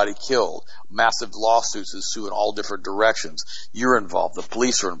somebody killed. Massive lawsuits ensue in all different directions. You're involved. The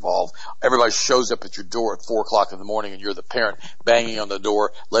police are involved. Everybody shows up at your door at 4 o'clock in the morning and you're the parent banging on the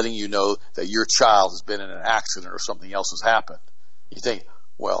door, letting you know that your child has been in an accident or something else has happened. You think,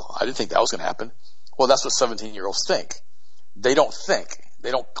 well, I didn't think that was going to happen. Well, that's what 17-year-olds think. They don't think. They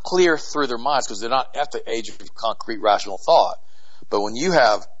don't clear through their minds because they're not at the age of concrete rational thought. But when you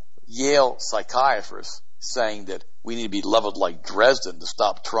have Yale psychiatrists saying that we need to be leveled like Dresden to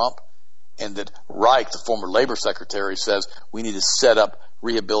stop Trump, and that Reich, the former labor secretary, says we need to set up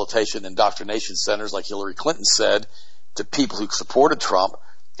rehabilitation indoctrination centers like Hillary Clinton said to people who supported Trump.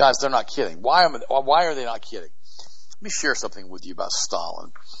 Guys, they're not kidding. Why are they not kidding? Let me share something with you about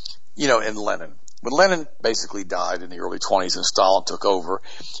Stalin. And Lenin. When Lenin basically died in the early 20s and Stalin took over,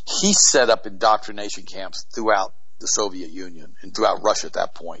 he set up indoctrination camps throughout the Soviet Union and throughout Russia at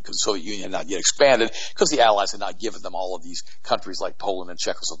that point, because the Soviet Union had not yet expanded, because the Allies had not given them all of these countries like Poland and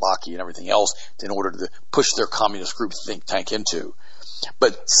Czechoslovakia and everything else in order to push their communist group think tank into.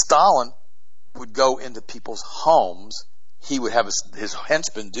 But Stalin would go into people's homes. He would have his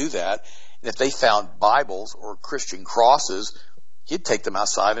henchmen do that, and if they found Bibles or Christian crosses, he'd take them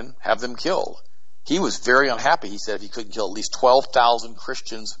outside and have them killed. He was very unhappy. He said if he couldn't kill at least 12,000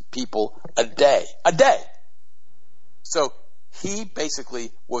 Christians, people a day. A day! So he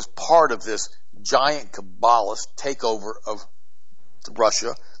basically was part of this giant Kabbalist takeover of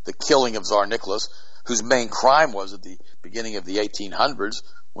Russia, the killing of Tsar Nicholas, whose main crime was at the beginning of the 1800s,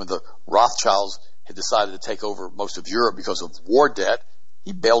 when the Rothschilds had decided to take over most of Europe because of war debt.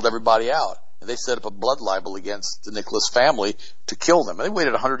 He bailed everybody out. And they set up a blood libel against the Nicholas family to kill them. And they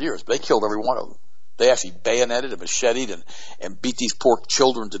waited 100 years, but they killed every one of them. They actually bayoneted and macheted and beat these poor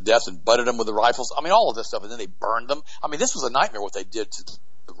children to death and butted them with the rifles. I mean, all of this stuff. And then they burned them. I mean, this was a nightmare what they did to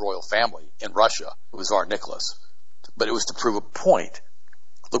the royal family in Russia with Tsar Nicholas. But it was to prove a point.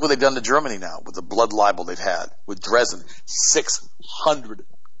 Look what they've done to Germany now with the blood libel they've had. With Dresden,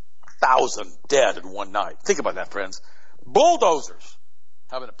 600,000 dead in one night. Think about that, friends. Bulldozers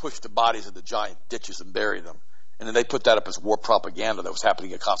having to push the bodies into giant ditches and bury them. And then they put that up as war propaganda that was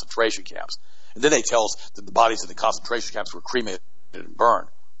happening at concentration camps. And then they tell us that the bodies in the concentration camps were cremated and burned.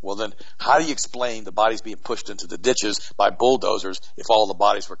 Well, then how do you explain the bodies being pushed into the ditches by bulldozers if all the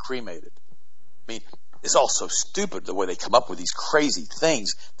bodies were cremated? I mean, it's all so stupid the way they come up with these crazy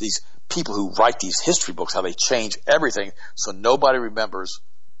things. These people who write these history books, how they change everything so nobody remembers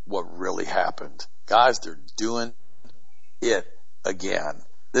what really happened. Guys, they're doing it again.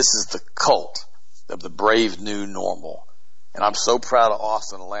 This is the cult of the brave new normal. And I'm so proud of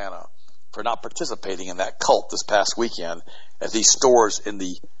Austin, Atlanta, for not participating in that cult this past weekend at these stores in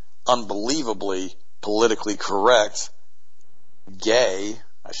the unbelievably politically correct, gay,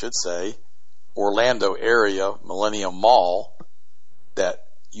 I should say, Orlando area, Millennium Mall, that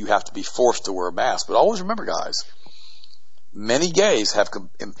you have to be forced to wear a mask. But always remember, guys, many gays have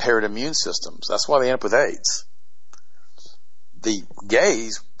impaired immune systems. That's why they end up with AIDS. The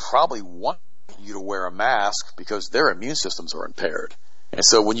gays probably want you to wear a mask because their immune systems are impaired. And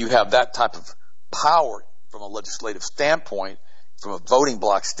so when you have that type of power from a legislative standpoint, from a voting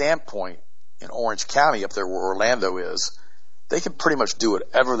block standpoint in Orange County up there where Orlando is, they can pretty much do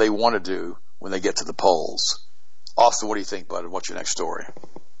whatever they want to do when they get to the polls. Austin, what do you think, bud? What's your next story?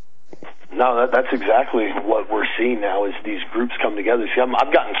 No, that's exactly what we're seeing now is these groups come together. See,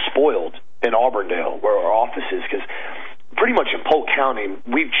 I've gotten spoiled in Auburndale where our office is because pretty much in Polk County,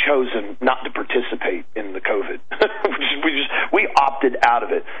 we've chosen not to participate in the COVID. we opted out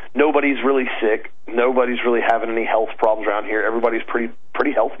of it. Nobody's really sick. Nobody's really having any health problems around here. Everybody's pretty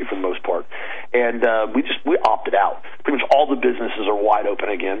healthy for the most part. And we opted out. Pretty much all the businesses are wide open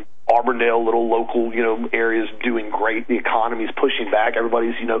again. Auburndale, little local, areas doing great. The economy's pushing back.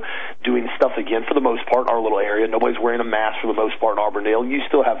 Everybody's, doing stuff again for the most part in our little area. Nobody's wearing a mask for the most part in Auburndale. You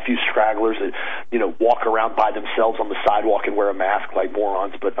still have a few stragglers that, walk around by themselves on the sidewalk and wear a mask like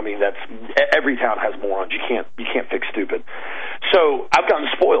morons. But I mean, every town has morons. You can't fix stupid. So I've gotten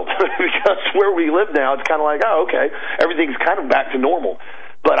spoiled because where we live now, it's kind of like, oh, okay, everything's kind of back to normal.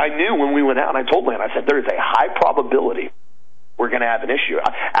 But I knew when we went out, and I told Lynn, I said, there is a high probability we're going to have an issue.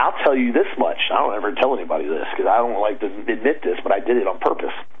 I'll tell you this much. I don't ever tell anybody this because I don't like to admit this, but I did it on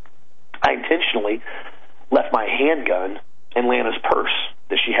purpose. I intentionally left my handgun in Lana's purse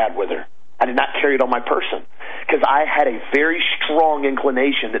that she had with her. I did not carry it on my person because I had a very strong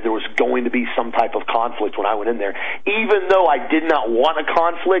inclination that there was going to be some type of conflict when I went in there. Even though I did not want a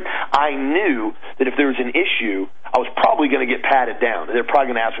conflict, I knew that if there was an issue, I was probably going to get patted down. They're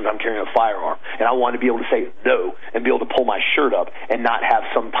probably going to ask me if I'm carrying a firearm. And I wanted to be able to say no and be able to pull my shirt up and not have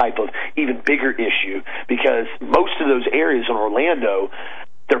some type of even bigger issue because most of those areas in Orlando,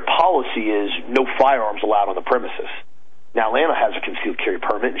 their policy is no firearms allowed on the premises. Now, Lana has a concealed carry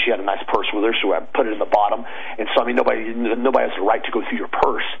permit, and she had a nice purse with her, so I put it in the bottom. And so, I mean, nobody has the right to go through your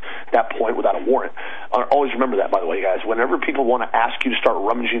purse at that point without a warrant. Always remember that, by the way, guys. Whenever people want to ask you to start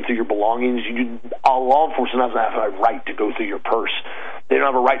rummaging through your belongings, law enforcement doesn't have a right to go through your purse They don't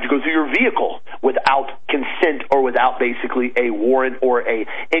have a right to go through your vehicle without consent or without basically a warrant or a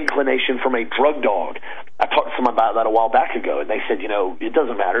inclination from a drug dog. I talked to someone about that a while back ago, and they said, it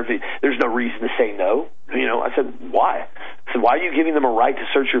doesn't matter. There's no reason to say no. I said, why? I said, why are you giving them a right to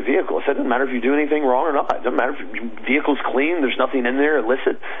search your vehicle? I said, it doesn't matter if you do anything wrong or not. It doesn't matter if your vehicle's clean, there's nothing in there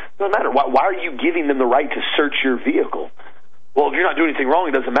illicit. It doesn't matter. Why are you giving them the right to search your vehicle? Well, if you're not doing anything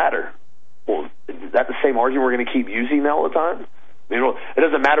wrong, it doesn't matter. Well, is that the same argument we're going to keep using all the time? It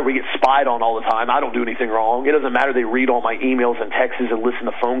doesn't matter we get spied on all the time. I don't do anything wrong. It doesn't matter they read all my emails and texts and listen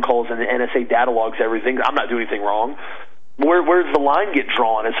to phone calls and the NSA data logs, everything. I'm not doing anything wrong. Where's the line get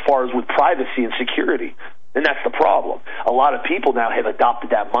drawn as far as with privacy and security? And that's the problem. A lot of people now have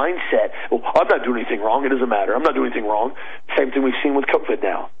adopted that mindset. Well, I'm not doing anything wrong. It doesn't matter. I'm not doing anything wrong. Same thing we've seen with COVID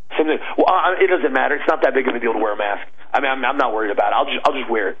now. Same thing. Well, it doesn't matter. It's not that big of a deal to wear a mask. I'm not worried about it. I'll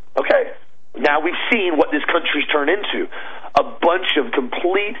just wear it. Okay. Now we've seen what this country's turned into. A bunch of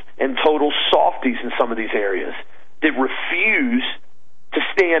complete and total softies in some of these areas that refuse to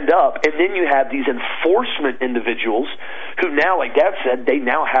stand up. And then you have these enforcement individuals who now, like Dad said, they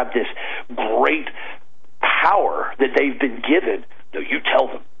now have this great power that they've been given. You tell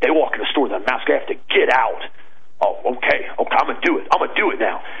them. They walk in the store with a mask, they have to get out. Oh, okay, I'm going to do it. I'm going to do it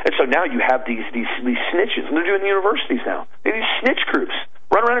now. And so now you have these snitches, and they're doing the universities now. They're these snitch groups.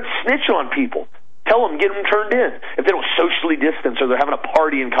 Run around and snitch on people. Tell them, get them turned in. If they don't socially distance or they're having a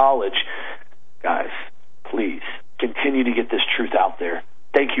party in college. Guys, please, continue to get this truth out there.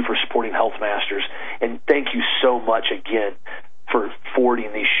 Thank you for supporting Health Masters, and thank you so much again for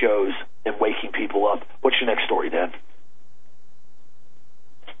forwarding these shows and waking people up. What's your next story, Dan?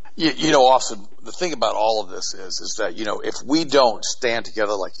 Austin, the thing about all of this is that, if we don't stand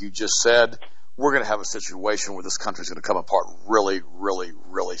together like you just said, we're going to have a situation where this country is going to come apart really, really,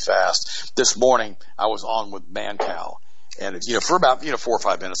 really fast. This morning, I was on with Mancow, and for about 4 or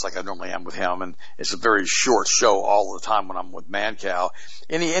 5 minutes, like I normally am with him, and it's a very short show all the time when I'm with Mancow.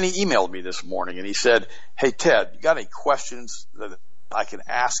 And he emailed me this morning, and he said, "Hey Ted, you got any questions that I can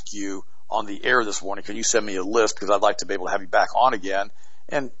ask you on the air this morning? Can you send me a list, because I'd like to be able to have you back on again,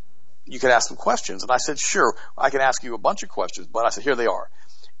 and you can ask some questions." And I said, "Sure, I can ask you a bunch of questions," but I said, "Here they are.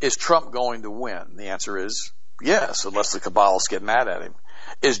 Is Trump going to win?" The answer is yes, unless the Kabbalists get mad at him.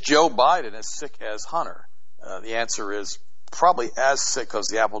 Is Joe Biden as sick as Hunter? The answer is probably as sick, because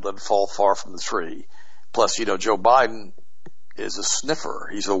the apple doesn't fall far from the tree. Plus, Joe Biden is a sniffer.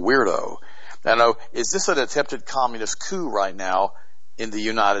 He's a weirdo. Now, is this an attempted communist coup right now in the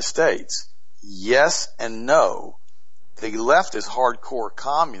United States? Yes and no. The left is hardcore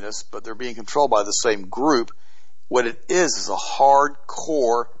communists, but they're being controlled by the same group. What it is a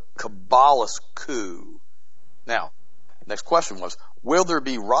hardcore Kabbalist coup. Now, next question was, will there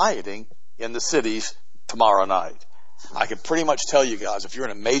be rioting in the cities tomorrow night? I can pretty much tell you guys, if you're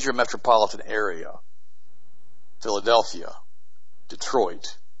in a major metropolitan area, Philadelphia,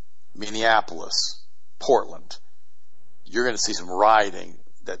 Detroit, Minneapolis, Portland, you're going to see some rioting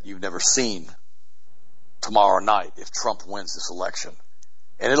that you've never seen tomorrow night if Trump wins this election.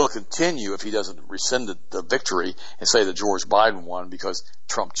 And it'll continue if he doesn't rescind the victory and say that George Biden won because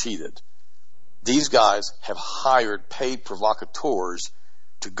Trump cheated. These guys have hired paid provocateurs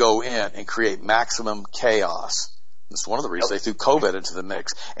to go in and create maximum chaos. That's one of the reasons they threw COVID into the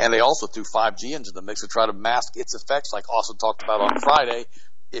mix. And they also threw 5G into the mix to try to mask its effects, like Austin talked about on Friday.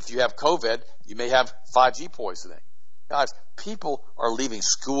 If you have COVID, you may have 5G poisoning. Guys, people are leaving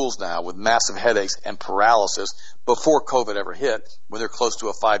schools now with massive headaches and paralysis before COVID ever hit, when they're close to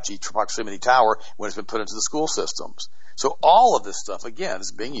a 5G proximity tower when it's been put into the school systems. So all of this stuff, again,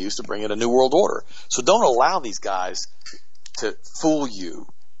 is being used to bring in a new world order. So don't allow these guys to fool you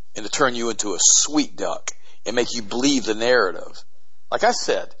and to turn you into a sweet duck and make you believe the narrative. Like I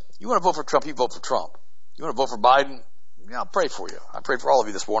said, you want to vote for Trump, you vote for Trump. You want to vote for Biden? Yeah, I'll pray for you. I prayed for all of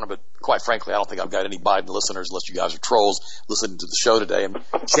you this morning, but quite frankly, I don't think I've got any Biden listeners unless you guys are trolls listening to the show today. And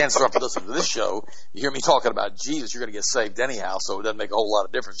chances are, if you listen to this show, you hear me talking about Jesus, you're going to get saved anyhow, so it doesn't make a whole lot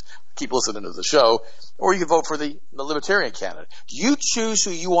of difference. Keep listening to the show. Or you can vote for the Libertarian candidate. You choose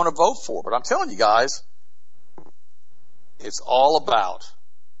who you want to vote for. But I'm telling you guys, it's all about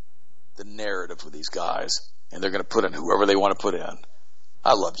the narrative with these guys, and they're going to put in whoever they want to put in.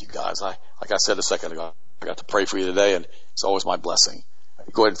 I love you guys. Like I said a second ago, I got to pray for you today, and it's always my blessing.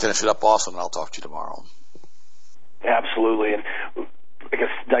 Go ahead and finish it up, Austin, and I'll talk to you tomorrow. Absolutely. And I guess,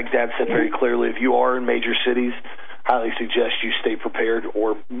 like Dad said very clearly, if you are in major cities, highly suggest you stay prepared,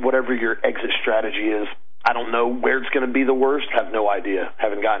 or whatever your exit strategy is. I don't know where it's going to be the worst. I have no idea.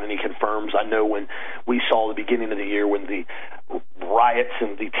 Haven't gotten any confirms. I know when we saw the beginning of the year when the riots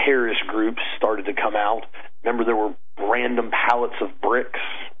and the terrorist groups started to come out, Remember there were random pallets of bricks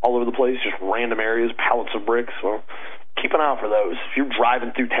all over the place, just random areas, pallets of bricks? Well, keep an eye out for those. If you're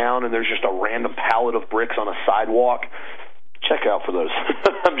driving through town and there's just a random pallet of bricks on a sidewalk, check out for those.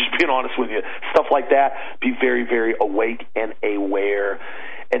 I'm just being honest with you. Stuff like that, be very, very awake and aware.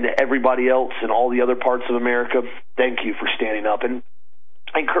 And to everybody else in all the other parts of America, thank you for standing up. And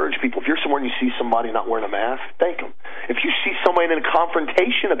I encourage people, if you're somewhere and you see somebody not wearing a mask, thank them. If you see somebody in a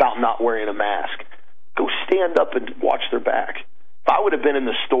confrontation about not wearing a mask, go stand up and watch their back. If I would have been in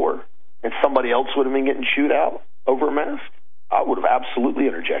the store and somebody else would have been getting chewed out over a mask, I would have absolutely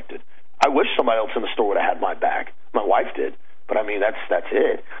interjected. I wish somebody else in the store would have had my back. My wife did. But, I mean, that's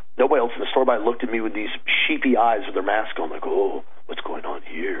it. Nobody else in the store looked at me with these sheepy eyes with their mask on, like, oh, what's going on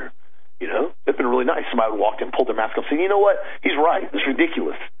here? You know? It'd been really nice. Somebody would walk in, pulled their mask off, saying, you know what? He's right. It's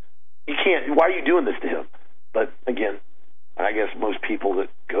ridiculous. You can't. Why are you doing this to him? But, again, I guess most people that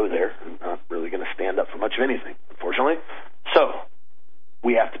go there are not really going to stand up for much of anything, unfortunately. So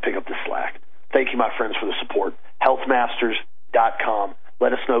we have to pick up the slack. Thank you, my friends, for the support. Healthmasters.com.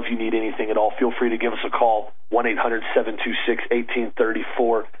 Let us know if you need anything at all. Feel free to give us a call,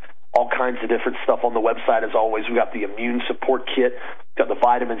 1-800-726-1834. All kinds of different stuff on the website. As always, we've got the immune support kit, got the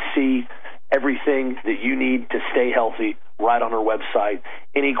vitamin C, everything that you need to stay healthy right on our website.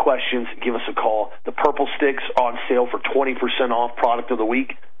 Any questions, give us a call. The purple sticks on sale for 20% off, product of the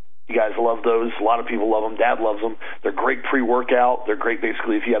week. You guys love those. A lot of people love them. Dad loves them. They're great pre-workout. They're great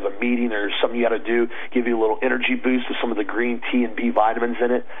basically if you have a meeting or something you got to do, give you a little energy boost with some of the green tea and B vitamins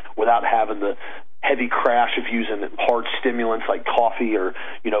in it without having the heavy crash of using hard stimulants like coffee or,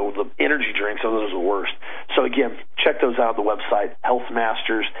 you know, the energy drinks. Those are the worst. So, again, check those out on the website,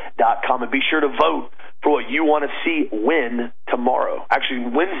 healthmasters.com, and be sure to vote for what you want to see win tomorrow. Actually,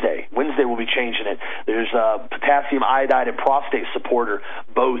 Wednesday. Wednesday we'll be changing it. There's potassium iodide and prostate supporter,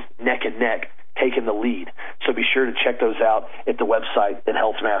 both neck and neck, taking the lead. So be sure to check those out at the website at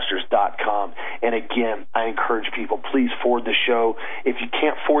healthmasters.com. And again, I encourage people, please forward the show. If you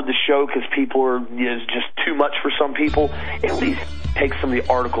can't forward the show because people are is just too much for some people, at least take some of the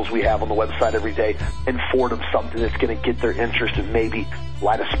articles we have on the website every day and forward them something that's going to get their interest and maybe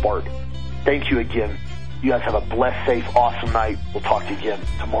light a spark. Thank you again. You guys have a blessed, safe, awesome night. We'll talk to you again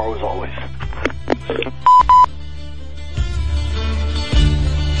tomorrow as always.